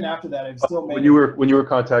 even after that, it still when made it. when you were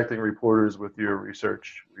contacting reporters with your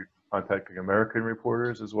research, were you contacting American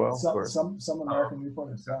reporters as well, Some or? some some Oh, American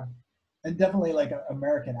reporters, okay. yeah, and definitely like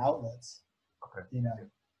American outlets, Okay. you know.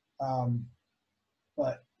 Um,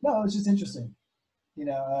 but no, it was just interesting.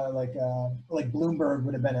 Like Bloomberg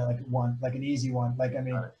would have been like one, like an easy one. Like I Got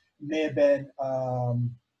mean, it. may have been.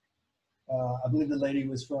 I believe the lady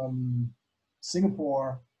was from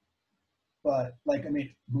Singapore, but like I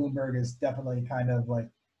mean, Bloomberg is definitely kind of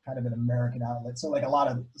an American outlet. So like a lot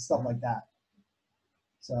of stuff Mhm. like that.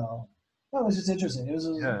 So no, it was just interesting. It was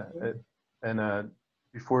Yeah, and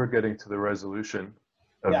before getting to the resolution,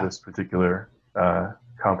 of Yeah. this particular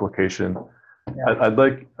complication. Yeah. I'd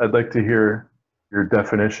like to hear your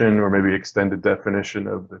definition or maybe extended definition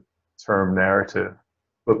of the term narrative.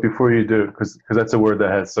 But before you do, because that's a word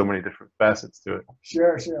that has so many different facets to it.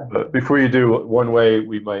 Sure. Sure. But before you do, one way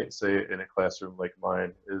we might say it in a classroom like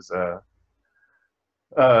mine is uh,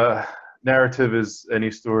 narrative is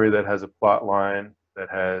any story that has a plot line that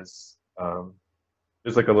has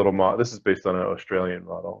there's like a little model. This is based on an Australian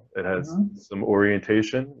model. It has Mm-hmm. some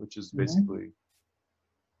orientation, which is Mm-hmm. basically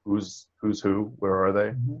who's who, where are they?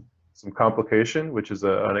 Mm-hmm. Some complication, which is an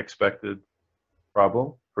unexpected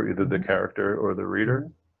problem for either the Mm-hmm. character or the Mm-hmm.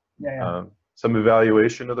 reader. Yeah. Yeah. Some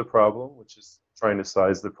evaluation of the problem, which is trying to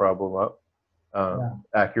size the problem up Yeah.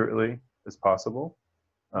 accurately as possible.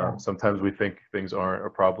 Yeah. Sometimes we think things aren't a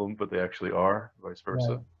problem, but they actually are, vice Right.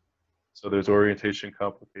 versa. So there's orientation,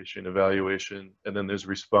 complication, evaluation, and then there's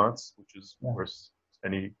response, which is, of Yeah. course,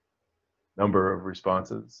 any number of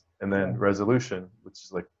responses, and then Right. resolution, which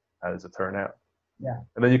is like, how does it turn out? Yeah.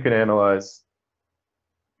 And then you can analyze,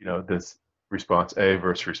 this response A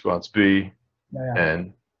versus response B, Yeah. Yeah.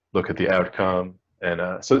 and look at the outcome.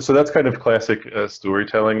 And so that's kind of classic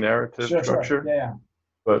storytelling narrative Sure. Sure. structure. Yeah. Yeah.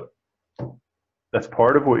 But that's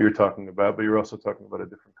part of what you're talking about, but you're also talking about a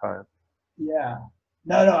different kind. Yeah.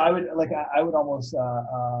 No. No. I would like. I would almost.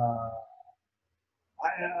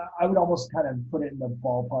 I would almost kind of put it in the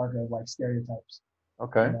ballpark of like stereotypes. You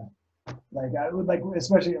Okay. know, like I would like,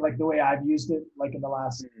 especially like the way I've used it, like in the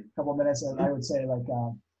last couple of minutes, and I Mhm. would say like,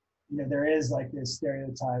 there is like this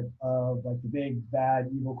stereotype of like the big bad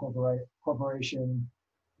evil corporation,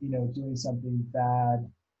 doing something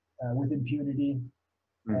bad with impunity,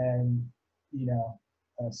 Mm.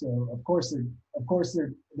 and so of course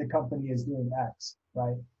the company is doing X,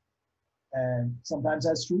 right? And sometimes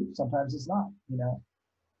that's true, sometimes it's not,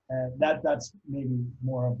 and that's maybe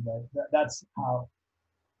more of that's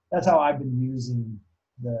how I've been using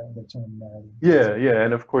the term narrative. Yeah, yeah,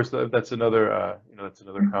 and of course that's another that's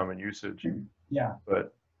another common usage. Yeah,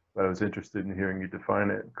 But I was interested in hearing you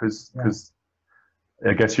define it because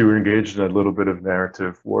yeah, I guess you were engaged in a little bit of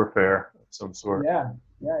narrative warfare of some sort. yeah,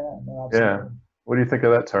 yeah, yeah. No, Yeah. absolutely. What do you think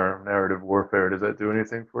of that term, narrative warfare? Does that do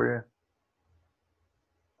anything for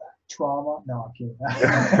Trauma? No, I'm kidding.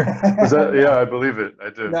 you? Is that? Yeah, No, I believe it. I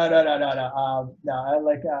do. no, no, no, no, no. No, I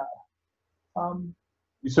like.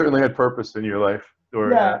 You certainly had purpose in your life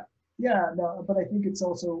during Yeah, that. yeah, no, but I think it's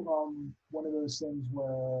also one of those things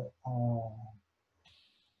where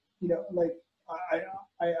like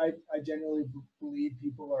I I genuinely believe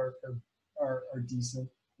people are decent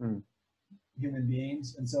Mm. human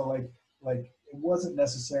beings, and so like it wasn't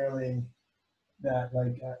necessarily that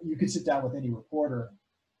like you could sit down with any reporter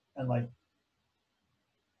and like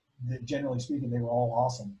generally speaking they were all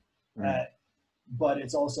awesome, Mm. uh, but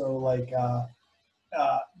it's also like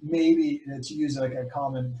maybe to use like a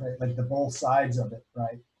common phrase, like the both sides of it,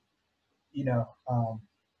 right? You know,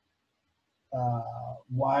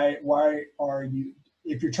 why are you,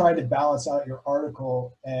 if you're trying to balance out your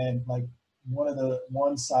article and like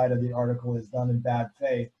one side of the article is done in bad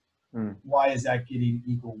faith, Mm. why is that getting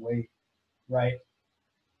equal weight, right?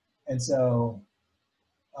 And so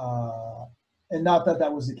uh, and not that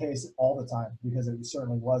that was the case all the time, because it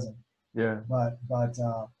certainly wasn't, Yeah. but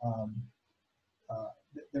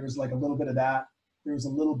there was like a little bit of that. There was a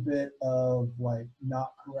little bit of like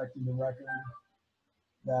not correcting the record,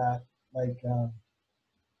 that like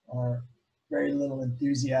or very little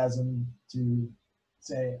enthusiasm to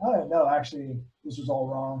say, oh no, actually this was all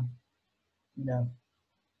wrong, you know.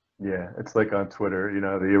 Yeah. It's like on Twitter.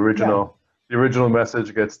 Yeah, The original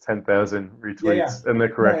message gets 10,000 yeah, yeah. retweets, and the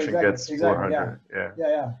No, correction exactly, gets exactly. Yeah, 400. Yeah. yeah,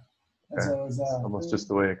 yeah. And Okay. so It's it almost was just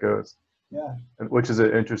the way it goes. yeah, And which is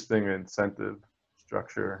an interesting incentive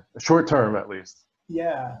structure, short term at least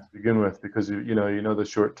yeah, to begin with, because the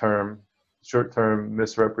short term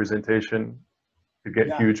misrepresentation could get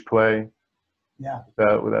yeah, huge play yeah,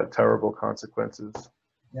 without terrible consequences.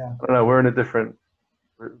 yeah. I don't know.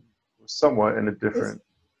 We're somewhat in a It's different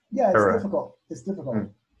yeah, it's era. difficult. It's difficult. Mm.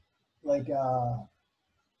 Like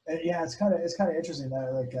yeah, it's kind of interesting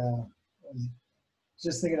that like I was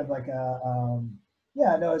just thinking of like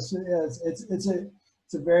yeah, no, it's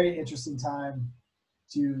a very interesting time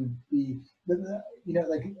to be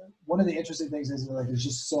like one of the interesting things is like there's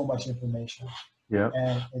just so much information, Yeah.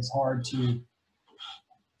 and it's hard to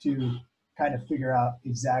kind of figure out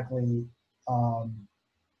exactly um,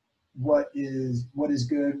 what is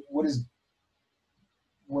good, what is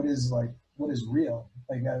real.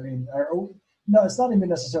 Like I mean, no, it's not even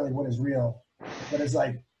necessarily what is real, but it's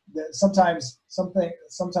like sometimes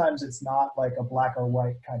it's not like a black or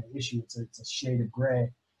white kind of issue. It's a shade of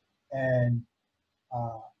gray, and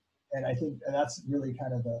and I think that's really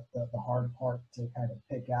kind of the hard part to kind of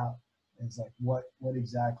pick out is like what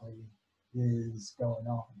exactly is going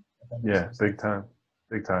on. If that makes Yeah, some big sense. time,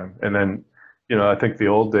 big time. And then, I think the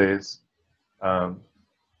old days. Um,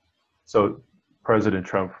 so President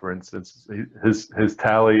Trump, for instance, his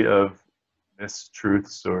tally of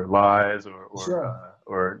mistruths or lies Sure.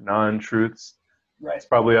 or non-truths, Right. it's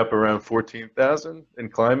probably up around 14,000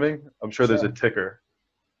 and climbing. I'm sure there's a Sure. ticker.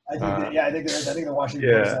 I think that Uh, yeah, I think there is. I think the Washington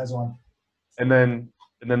Post yeah, has one. and then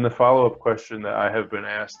the follow-up question that I have been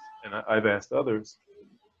asked, and I've asked others,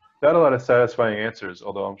 got a lot of satisfying answers.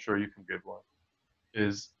 Although I'm sure you can give one.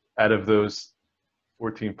 Is out of those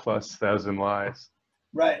 14 plus thousand lies,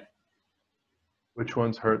 Right. which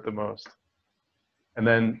ones hurt the most? And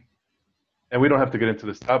then, and we don't have to get into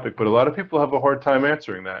this topic, but a lot of people have a hard time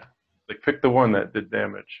answering that. Like, pick the one that did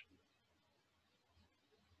damage.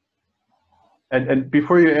 And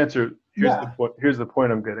before you answer, here's the Yeah. point. Here's the point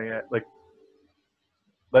I'm getting at. Like,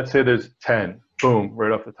 let's say there's 10, boom, right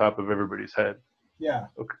off the top of everybody's head. Yeah.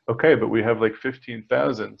 Okay, but we have like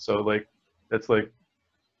 15,000, so like that's like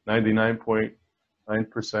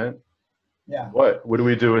 99.9%. Yeah. What do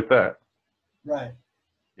we do with that? Right.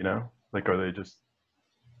 Like, are they just?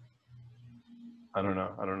 I don't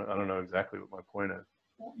know. I don't know exactly what my point is.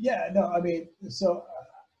 Yeah. No. I mean, so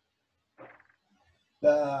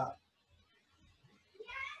the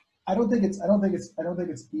I don't think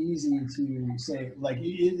it's easy to say like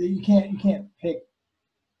you can't pick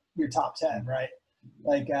your top 10, right?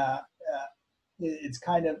 Like it's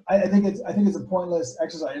kind of I think it's a pointless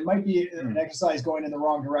exercise. It might be an exercise going in the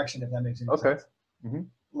wrong direction if that makes any Okay. sense. Mm-hmm.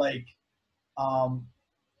 Like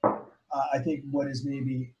I think what is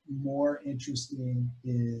maybe more interesting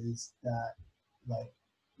is that like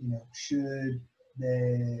should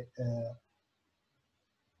they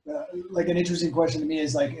like an interesting question to me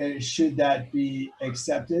is like should that be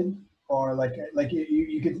accepted or like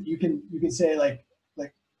you could say like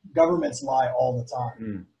governments lie all the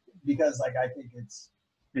time because like I think it's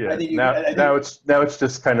Yeah. I think Now it's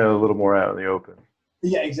just kind of a little more out in the open.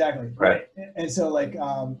 yeah, exactly, Right. and so like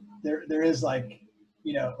there is like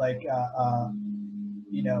like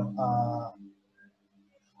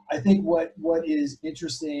I think what is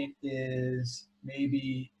interesting is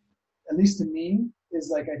maybe at least to me is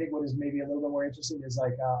like I think what is maybe a little bit more interesting is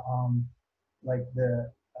like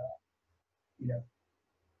the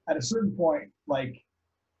at a certain point like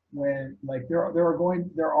when like there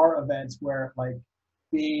are events where like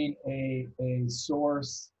being a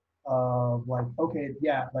source of like okay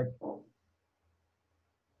yeah like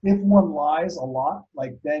if one lies a lot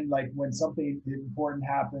like then like when something important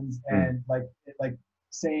happens and like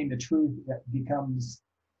saying the truth that becomes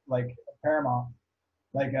like paramount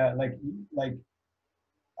like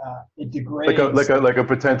it degrades Like a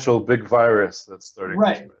potential big virus that's starting to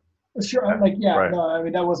right spread. sure Yeah. like yeah Right. no I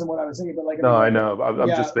mean that wasn't what I was thinking but like I No, mean I like know. I'm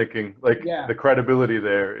yeah just thinking like yeah the credibility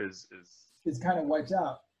there is. it's kind of wiped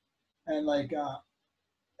out and like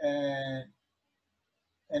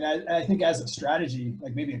and I think as a strategy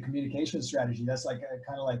like maybe a communication strategy that's like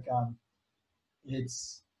kind of like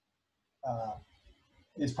it's uh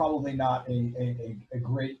it's probably not a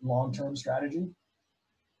great long-term strategy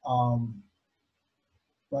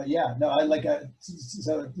but yeah no I like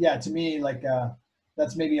so yeah to me like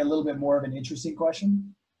that's maybe a little bit more of an interesting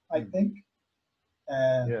question I think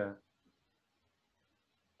Yeah.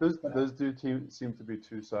 but Those do seem to be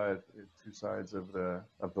two sides of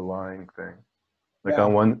the lying thing. Like yeah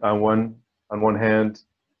on one hand,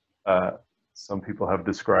 uh, some people have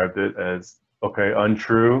described it as okay,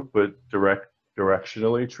 untrue but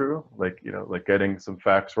directionally true. Like like getting some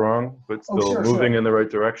facts wrong but oh still sure moving sure in the right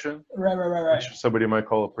direction, right which somebody might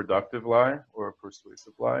call a productive lie or a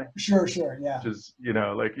persuasive lie. sure yeah Which is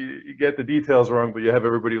like you get the details wrong, but you have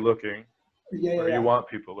everybody looking, or you yeah want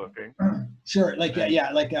people looking. sure like And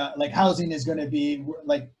like housing is going to be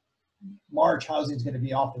like March housing is going to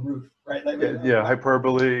be off the roof right yeah,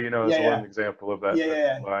 hyperbole, is yeah one example of that yeah type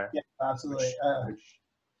yeah of lie, yeah absolutely which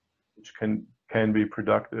which can be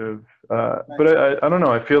productive. right. But I don't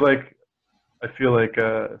know. I feel like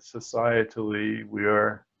societally we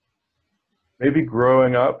are maybe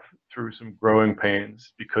growing up through some growing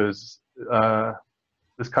pains because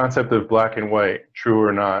this concept of black and white, true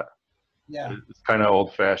or not, Yeah is kind of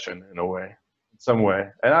old fashioned in a way, in some way.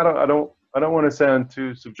 And I don't want to sound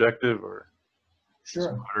too subjective or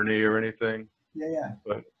sure modern-y or anything, yeah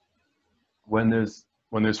but when there's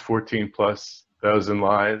 14 plus thousand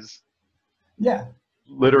lies, yeah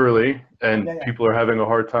literally, and yeah people are having a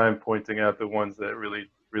hard time pointing out the ones that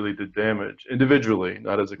really did damage individually,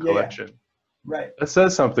 not as a yeah collection. right That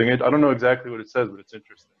says something. I don't know exactly what it says, but it's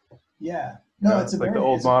interesting. yeah You No, know, it's a it's like the very,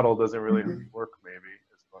 old it's a, model doesn't really work maybe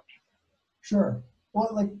as much. sure. Well,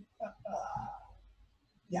 like,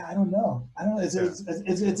 yeah, I don't know. I don't know.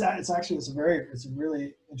 Yeah. It's actually, it's a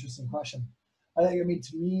really interesting question. I mean,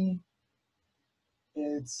 to me,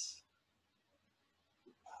 it's,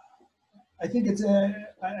 I think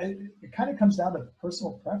it kind of comes down to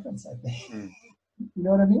personal preference, I think. Mm. You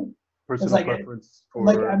know what I mean? It's Personal like, preference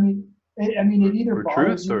like, I mean, it either for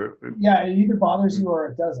bothers truths you. or Yeah, it either bothers mm, you or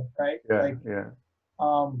it doesn't, right? yeah, Like, yeah.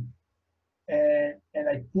 um, and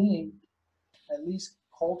I think, at least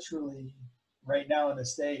culturally, right now in the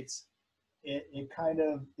States, it kind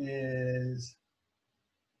of is,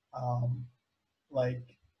 um, like,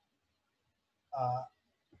 uh,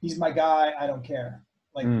 he's my guy. I don't care.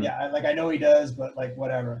 Like, Mm. yeah, like I know he does, but like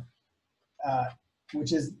whatever. Uh,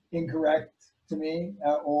 which is incorrect to me,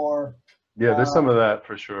 or Yeah, there's uh, some of that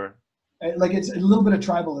for sure. like it's a little bit of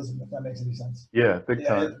tribalism, if that makes any sense. Yeah, big Yeah,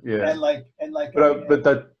 time. Yeah. and like I mean,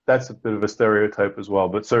 But that's a bit of a stereotype as well,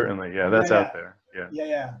 but certainly, yeah, yeah, that's yeah, out there. Yeah. yeah,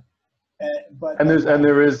 yeah. But And like,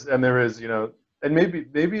 there is, you know, and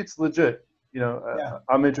maybe it's legit. You know, yeah,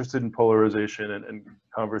 I'm interested in polarization and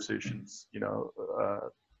conversations, you know,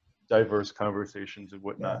 diverse conversations and yeah,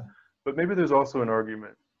 whatnot. But maybe there's also an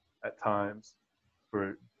argument at times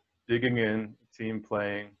for digging in, team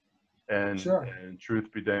playing, sure, and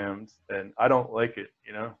truth be damned. And I don't like it,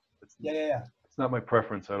 you know. yeah, yeah, yeah. It's not my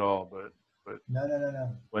preference at all. But No, no, no,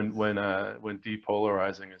 no. when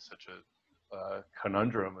depolarizing is such a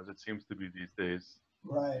conundrum as it seems to be these days,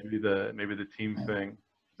 Right. maybe the team thing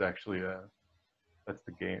is actually a that's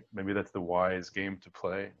the game. Maybe that's the wise game to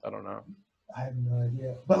play. I don't know. I have no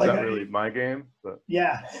idea. But It's like, not really my game, but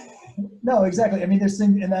yeah, no, exactly. I mean, there's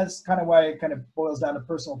things, and that's kind of why it kind of boils down to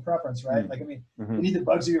personal preference, right? mm, Like, I mean, hmm it either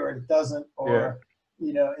bugs you or it doesn't, yeah, or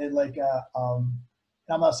it like,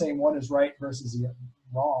 I'm not saying one is right versus the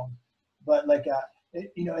wrong, but like,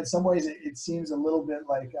 in some ways, it seems a little bit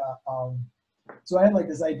like, so I had like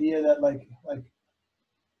this idea that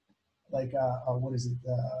what is it?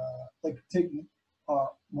 Like take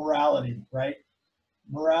morality, right?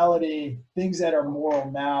 Morality, things that are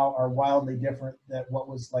moral now are wildly different than what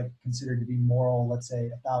was like considered to be moral, let's say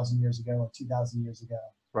 1,000 years ago or 2,000 years ago.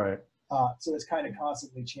 right, So it's kind of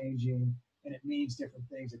constantly changing, and it means different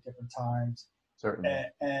things at different times. certainly,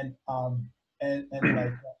 And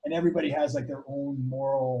like, and everybody has like their own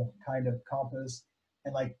moral kind of compass,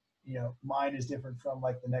 and like, mine is different from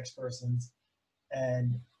like the next person's,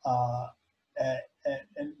 and uh,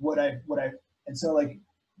 and what I and so like,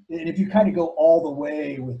 and if you kind of go all the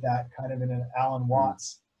way with that kind of in an Alan mm,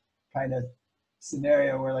 Watts kind of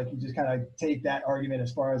scenario where like you just kind of take that argument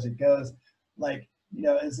as far as it goes, like,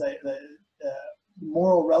 it's like the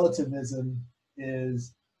moral relativism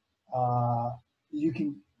is, uh, you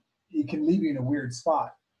can it can leave you in a weird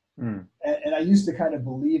spot. mm, And I used to kind of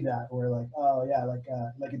believe that, where like, oh yeah,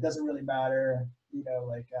 like it doesn't really matter,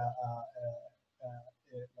 like,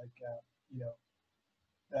 like,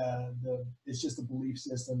 the it's just a belief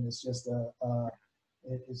system. It's just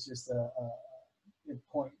it's just a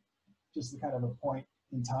point, just a kind of a point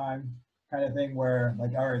in time kind of thing, where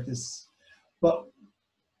like, all right, this. But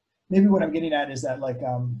maybe what I'm getting at is that like,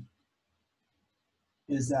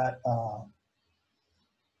 is that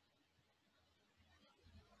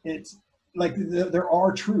it's like there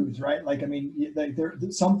are truths, right? Like, I mean, like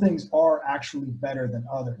some things are actually better than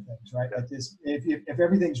other things, right? yeah, Like this, if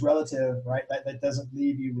everything's relative, right, that doesn't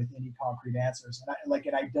leave you with any concrete answers.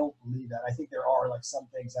 And I don't believe that. I think there are like some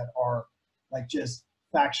things that are like just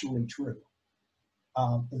factually true.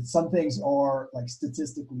 But some things are like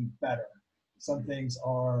statistically better. Some things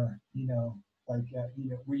are, like,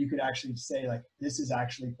 where you could actually say like, this is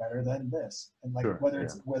actually better than this, and like sure, yeah,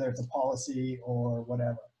 whether it's a policy or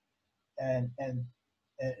whatever. And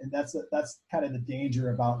that's kind of the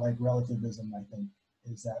danger about like relativism, I think,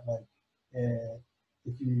 is that like,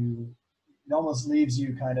 if you it almost leaves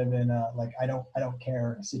you kind of in a like, I don't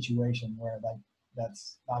care situation, where like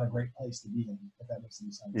that's not a great place to be in, if that makes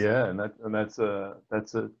any sense. yeah, and that's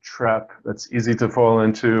a trap that's easy to fall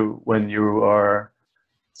into when you are,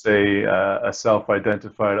 say, a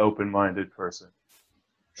self-identified open-minded person.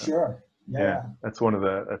 Sure. Yeah, Yeah, yeah, that's one of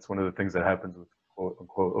the things that happens with quote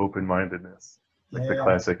unquote open-mindedness. yeah, Like the yeah,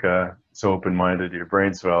 classic, so open-minded your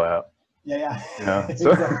brains fell out. yeah, You yeah. know,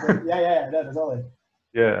 so Exactly. Yeah, yeah, yeah. No, totally.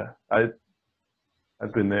 yeah,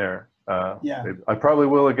 I've been there. Yeah, I probably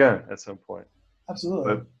will again at some point.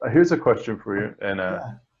 absolutely. But here's a question for you,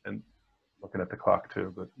 Yeah, and looking at the clock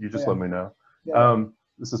too. But you just yeah, let me know. yeah, yeah,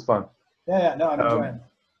 This is fun. yeah, yeah. No, I'm enjoying Um, it.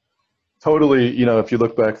 totally, you know, if you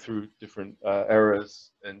look back through different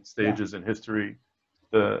eras and Yeah, stages in history,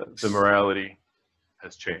 the morality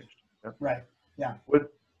has changed. Yeah? right. Yeah.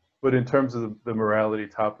 But in terms of the morality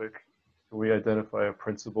topic, can we identify a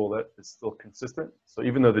principle that is still consistent? So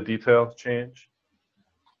even though the details change,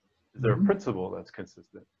 is there a Hmm. principle that's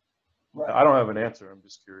consistent? Right. I don't have an answer. I'm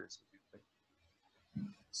just curious what you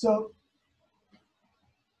think. So,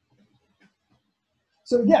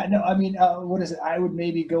 so yeah, no, I mean, what is it? I would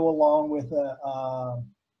maybe go along with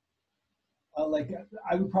like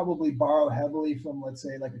I would probably borrow heavily from, let's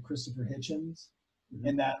say, like a Christopher Hitchens, Mm-hmm.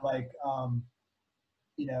 in that, like,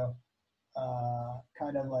 you know,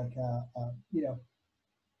 kind of like, you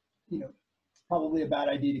know, probably a bad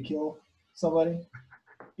idea to kill somebody.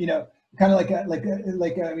 You know, kind of like I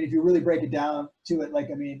mean, if you really break it down to it, like,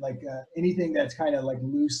 I mean, like, anything that's kind of like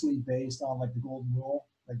loosely based on like the golden rule,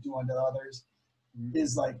 like do unto others,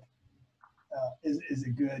 is like, is a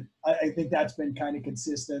good. I think that's been kind of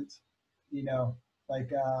consistent. You know, like,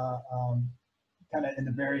 kind of in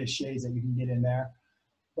the various shades that you can get in there.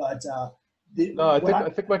 But No, I what think I I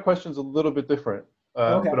think my question's a little bit different,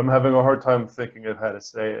 but okay, I'm having a hard time thinking of how to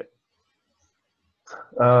say it.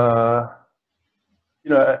 Uh,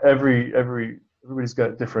 everybody's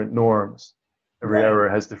got different norms. Every right, era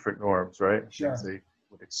has different norms, right? Things sure. they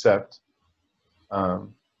would accept.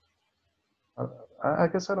 Um, I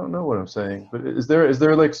guess I don't know what I'm saying, but is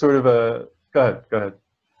there like sort of a go ahead.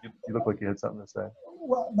 You look like you had something to say.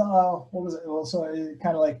 Well, no, what was it? Well, so it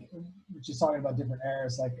kind of like, we're just talking about different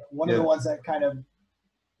eras. Like, one of the Yeah. ones that kind of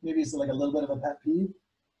maybe is like a little bit of a pet peeve,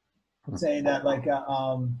 saying that, like,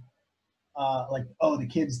 oh, the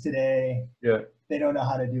kids today, Yeah. they don't know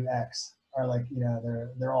how to do X, or like,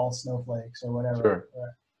 they're all snowflakes or whatever,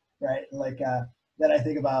 Sure. right? Like, then I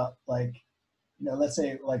think about, like, let's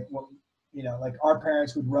say, like, what, like our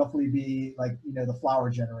parents would roughly be like, the flower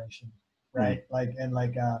generation, Mm. right? Like, and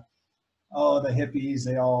like, oh, the hippies,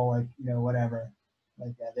 they all, like, whatever,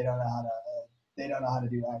 like, they don't know how to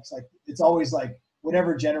do X. Like, it's always like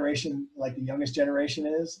whatever generation, like the youngest generation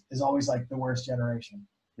is always like the worst generation.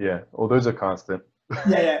 Yeah. Well, there's a constant.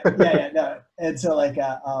 Yeah, no. And so, like,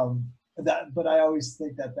 that, but I always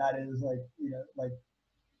think that that is like, like,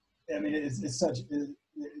 I mean, it's such, in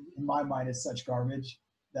my mind, it's such garbage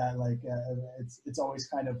that, like, it's always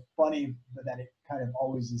kind of funny, but that it kind of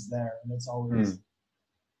always is there, and it's always, Mm.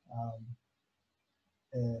 um,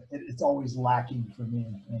 it's always lacking for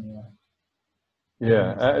me anyway. If that Yeah.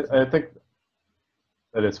 makes any I sense. think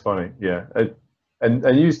that is funny. Yeah.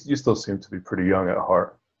 And you still seem to be pretty young at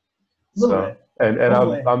heart. A little So bit, and I'm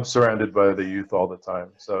hopefully. I'm surrounded by the youth all the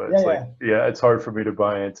time. So Yeah, it's like yeah, yeah, it's hard for me to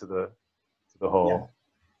buy into the yeah, whole yeah,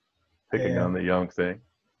 picking yeah, on the young thing.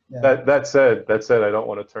 yeah. That said, I don't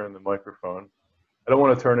want to turn the microphone. I don't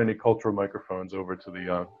want to turn any cultural microphones over to the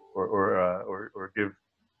young or give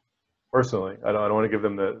personally. I don't want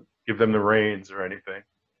to give them the reins or anything.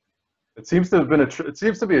 It seems to have been it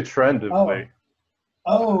seems to be a trend of late,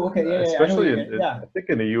 Oh, oh, okay, yeah, yeah, yeah. I know what especially you're in, getting. in Yeah, I think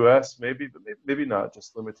in the U.S. maybe, but maybe not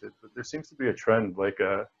just limited. But there seems to be a trend like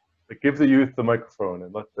give the youth the microphone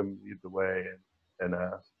and let them lead the way and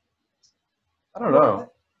I don't know.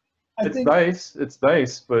 well, I It's think nice. It's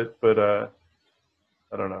nice, but I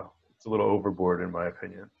don't know. It's a little overboard in my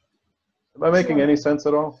opinion. Am I making any sure. sense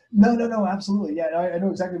at all? No, no, no, absolutely. Yeah, I know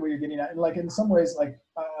exactly what you're getting at. And, like, in some ways, like,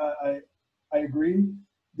 I agree.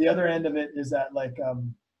 The other end of it is that, like,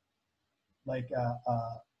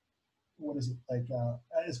 what is it, like,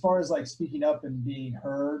 as far as like speaking up and being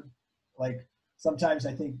heard, like, sometimes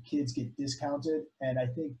I think kids get discounted, and I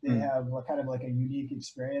think they Mm, have kind of like a unique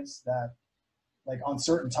experience that, like, on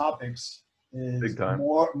certain topics, big is time.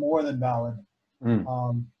 more than valid. Mm,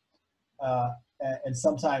 Um, and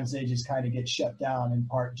sometimes they just kind of get shut down, in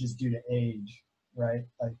part just due to age, right?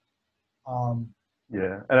 Like, um,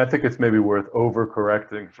 yeah, and I think it's maybe worth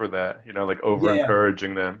overcorrecting for that. Like over yeah, yeah,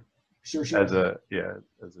 encouraging them sure, as sure. a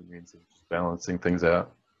means of just balancing things out.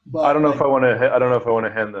 I But don't know if I like, want to. I don't know if I want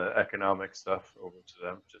to hand the economic stuff over to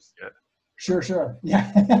them just yet. sure, sure.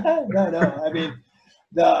 Yeah, no, no. I mean,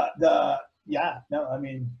 yeah, no. I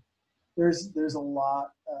mean, there's a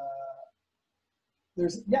lot.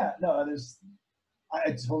 Yeah, no.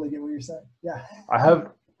 I totally get what you're saying. Yeah, I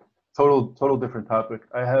have total different topic.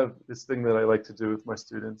 I have this thing that I like to do with my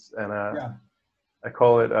students, and yeah. I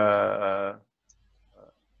call it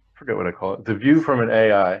forget what I call it. The view from an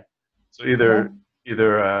AI. So Okay,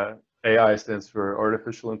 either AI stands for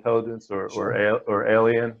artificial intelligence sure. or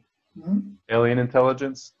Hmm. alien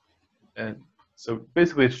intelligence, and so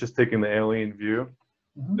basically it's just taking the alien view of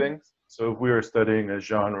Hmm. things. So if we were studying a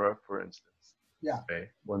genre, for instance, Yeah. say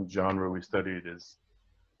one genre we studied is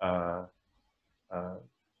uh, uh,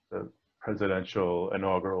 the presidential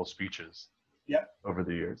inaugural speeches Yep. over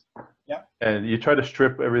the years, Yep. and you try to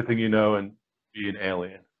strip everything and be an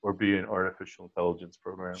alien. or be an artificial intelligence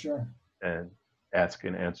program Sure. and ask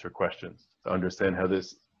and answer questions to understand how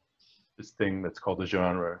this thing that's called a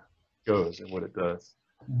genre goes and what it does.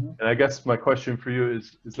 Hmm. And I guess my question for you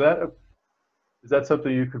is that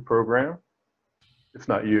something you could program? If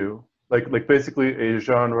not you, like basically a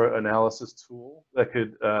genre analysis tool that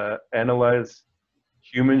could analyze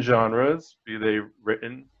human genres, be they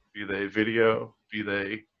written, be they video, be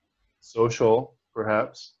they social,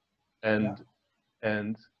 perhaps, Yeah.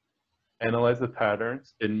 and analyze the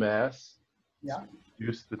patterns in mass, Yeah.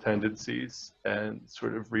 use the tendencies, and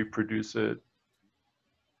sort of reproduce it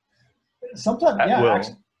Sometimes, at yeah,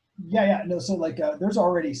 actually, will. yeah. No, so like, there's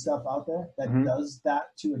already stuff out there that Hmm. does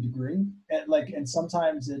that to a degree, and like, and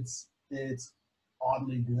sometimes it's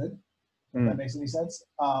oddly good, if that Mm. makes any sense.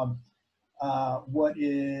 What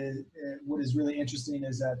is really interesting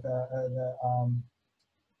is that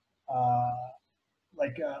uh,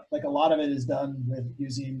 like a lot of it is done with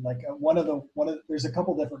using like there's a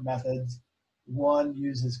couple different methods. One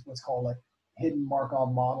uses what's called like hidden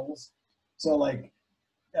Markov models. So like,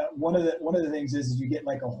 one of the things is you get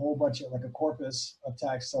like a whole bunch of like a corpus of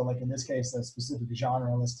text. So like in this case, a specific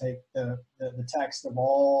genre. Let's take the text of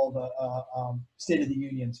all the State of the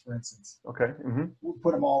Unions, for instance. Okay. Hmm. We'll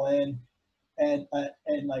put them all in, and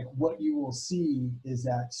like what you will see is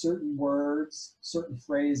that certain words, certain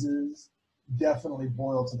phrases, definitely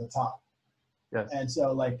boil to the top. Yes. And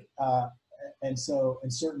so like and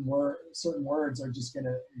certain words are just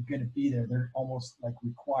gonna be there. They're almost like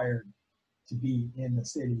required to be in the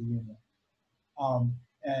State of the Union.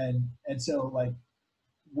 And so like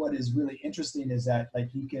what is really interesting is that like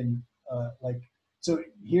you can like so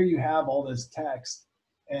here you have all this text,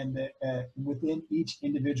 and within each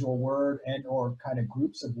individual word and or kind of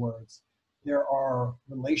groups of words, there are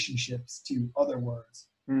relationships to other words.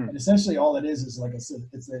 Mm. And essentially all it is like it's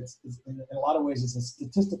in a lot of ways it's a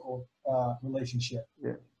statistical relationship.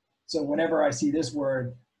 Yeah. So whenever I see this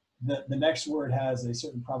word, the next word has a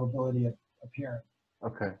certain probability of appearing,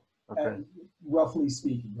 Okay. uh, Okay. roughly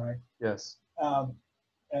speaking, right? Yes. Um,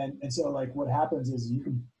 and so like what happens is you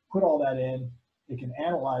can put all that in, it can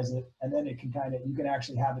analyze it, and then it can you can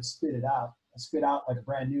actually have it spit out like a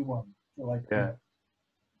brand new one for like Yeah.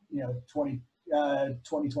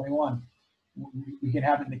 2021. We can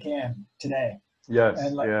have it in the can today. Yes.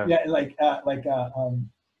 And like Yeah. yeah,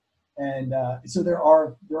 so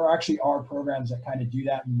there actually are programs that kind of do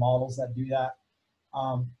that and models that do that.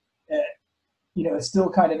 Um, eh, it's still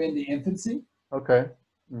kind of in the infancy, Okay.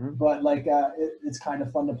 Hmm. but like it's kind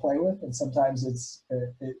of fun to play with, and sometimes it's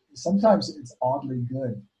oddly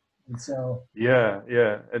good, and so Yeah.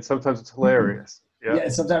 Yeah. And sometimes it's hilarious. Yeah. yeah,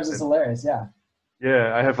 sometimes it's And hilarious. Yeah,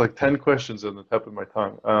 yeah, I have like 10 questions on the top of my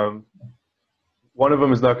tongue. One of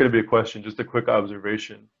them is not going to be a question, just a quick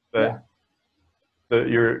observation yeah, that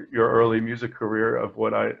your early music career of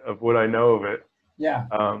what I know of it yeah,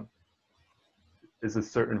 um, is a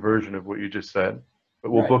certain version of what you just said.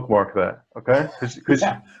 But we'll right, bookmark that, okay? Because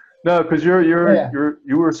yeah, no, because yeah,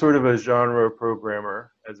 you were sort of a genre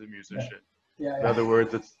programmer as a yeah, musician. yeah, In yeah, other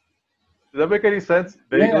words, it's does that make any sense?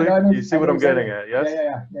 yeah, yeah. No, Vaguely, you see I what know I'm getting exactly. at? Yeah, Yes. yeah,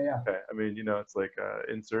 yeah, yeah, yeah, Okay. I mean, it's like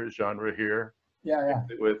insert genre here, yeah, mix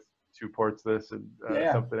yeah, it with two parts this and yeah,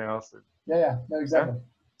 yeah, something else. And, yeah, yeah. No, yeah. exactly.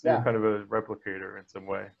 So you're Yeah, kind of a replicator in some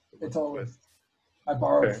way. it With a totally. twist. I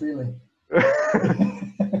borrowed Okay. freely.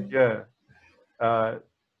 Yeah. Uh,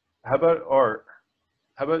 how about art?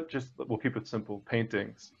 How about just we'll keep it simple.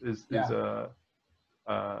 Paintings is Yeah,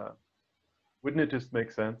 uh, wouldn't it just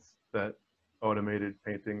make sense that automated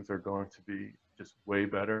paintings are going to be just way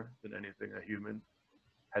better than anything a human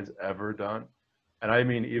has ever done? And I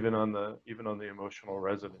mean even on the emotional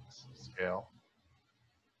resonance scale,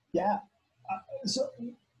 yeah. So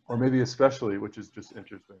or maybe especially, which is just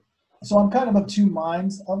interesting. I'm kind of two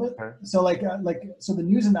minds of it. Okay. So so the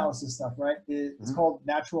news analysis stuff, right? It's Hmm. called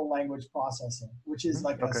natural language processing, which is Hmm.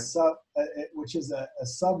 like Okay. which is a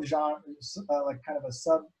subgenre, like kind of a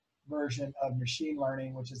subversion of machine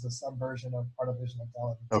learning, which is a subversion of artificial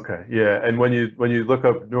intelligence. Okay. Yeah. And when you look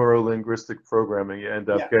up neuro linguistic programming, you end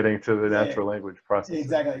Yeah, up getting to the yeah, natural language processing.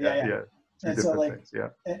 exactly. Yeah, Yeah. yeah. Yeah. Two And so different like, things.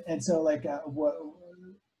 Yeah. and so like what?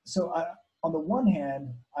 So on the one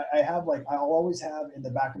hand, I have like I'll always have in the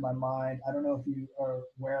back of my mind. I don't know if you are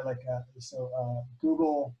aware, like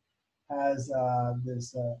Google has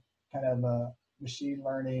this kind of machine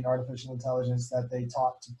learning, artificial intelligence that they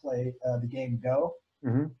taught to play the game Go.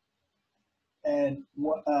 Hmm. And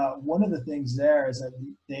one of the things there is that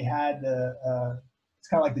they had it's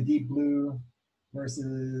kind of like the Deep Blue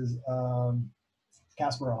versus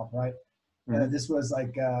Kasparov, right? Hmm. This was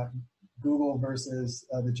like Google versus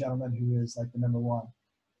the gentleman who is like the number one.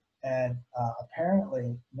 and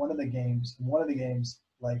apparently one of the games,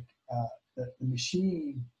 like the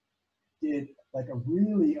machine did like a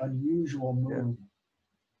really unusual move,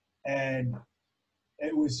 and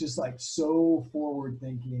it was just like so forward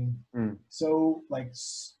thinking, so like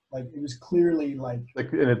it was clearly like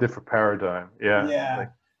in a different paradigm. Yeah. yeah.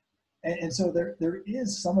 Like, And so there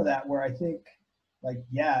is some of that where I think like,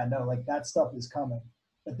 yeah, no, like that stuff is coming.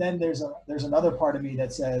 But then there's another part of me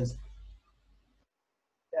that says,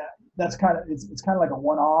 yeah, that's kind of it's kind of like a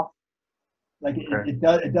one off. Like it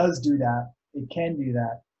does do that. It can do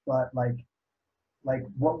that, but like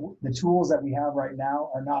what the tools that we have right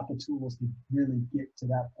now are not the tools to really get to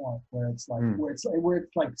that point where it's like where it's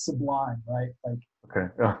like sublime, right? Like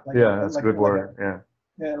okay. Oh, like, yeah, that's a good word.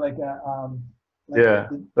 Yeah, like yeah,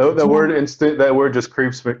 that word instant. That word just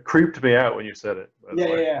creeped me out when you said it.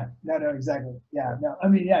 Yeah. No, exactly. Yeah, no. I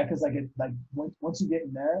mean, yeah, because like once you get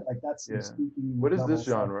in there, like that's spooky. What is this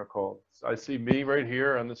genre called? I see me right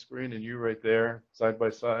here on the screen and you right there, side by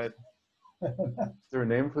side. Is there a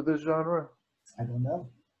name for this genre? I don't know.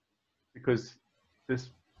 Because this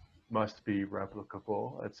must be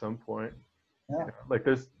replicable at some point. Yeah. You know, like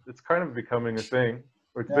it's kind of becoming a thing,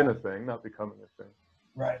 or it's been a thing, not becoming a thing.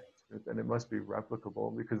 Right. And it must be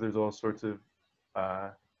replicable because there's all sorts of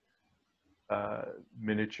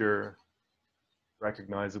miniature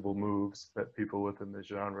recognizable moves that people within the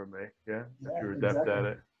genre make. Yeah. If you're adept at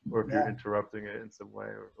it, or if you're interrupting it in some way,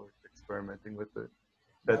 or experimenting with it,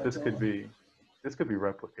 that this could be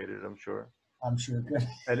replicated, I'm sure. I'm sure it could.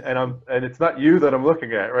 And it's not you that I'm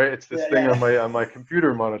looking at, right? It's this thing on my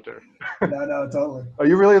computer monitor. No, totally. Are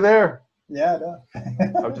you really there? Yeah, no.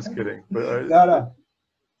 I'm just kidding. But no.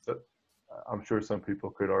 So I'm sure some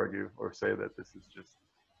people could argue or say that this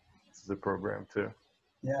is a program too.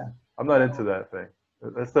 Yeah. I'm not into that thing.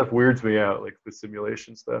 That stuff weirds me out, like the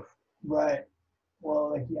simulation stuff. Right.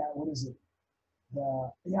 Well, like, yeah, what is it?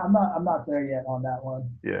 I'm not there yet on that one.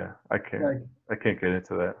 Yeah, I can't get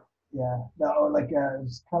into that. Yeah, no, like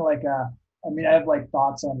it's kind of like I mean, I have like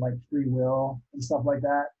thoughts on like free will and stuff like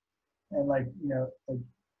that, and like like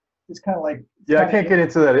it's kind of like I can't get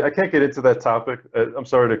into that. I can't get into that topic. I'm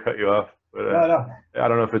sorry to cut you off, but no. I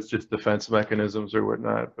don't know if it's just defense mechanisms or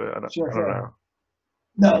whatnot, but I don't know.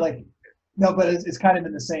 No, but it's kind of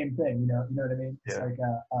in the same thing, you know what I mean? It's like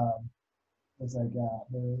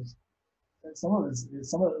there's some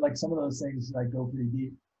of those things like go pretty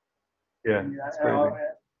deep. Yeah, it's crazy.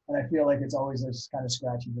 And I feel like it's always just kind of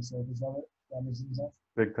scratching the surface of it. That makes any sense?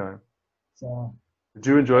 Big time. So. Did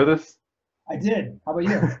you enjoy this? I did. How about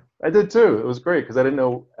you? I did too. It was great because I didn't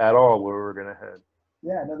know at all where we were gonna head.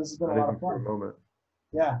 Yeah, no, this has been a lot of fun. For a moment.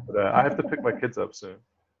 Yeah. But I have to pick my kids up soon.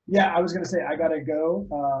 Yeah, I was gonna say I gotta go.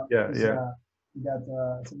 You got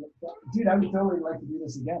dude, I would totally like to do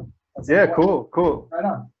this again. Cool. Right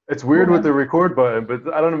on. It's weird with the record button,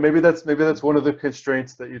 but I don't know. Maybe that's one of the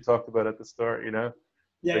constraints that you talked about at the start. You know.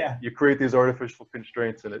 Yeah. You create these artificial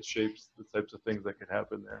constraints, and it shapes the types of things that could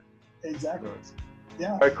happen there. Exactly.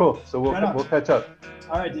 Yeah. All right, cool. So we'll catch up.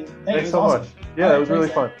 All right, dude. Thanks so much. Yeah, that was really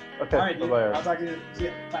fun. Okay. All right, dude. Bye-bye. I'll talk to you. See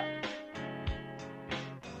ya. Bye.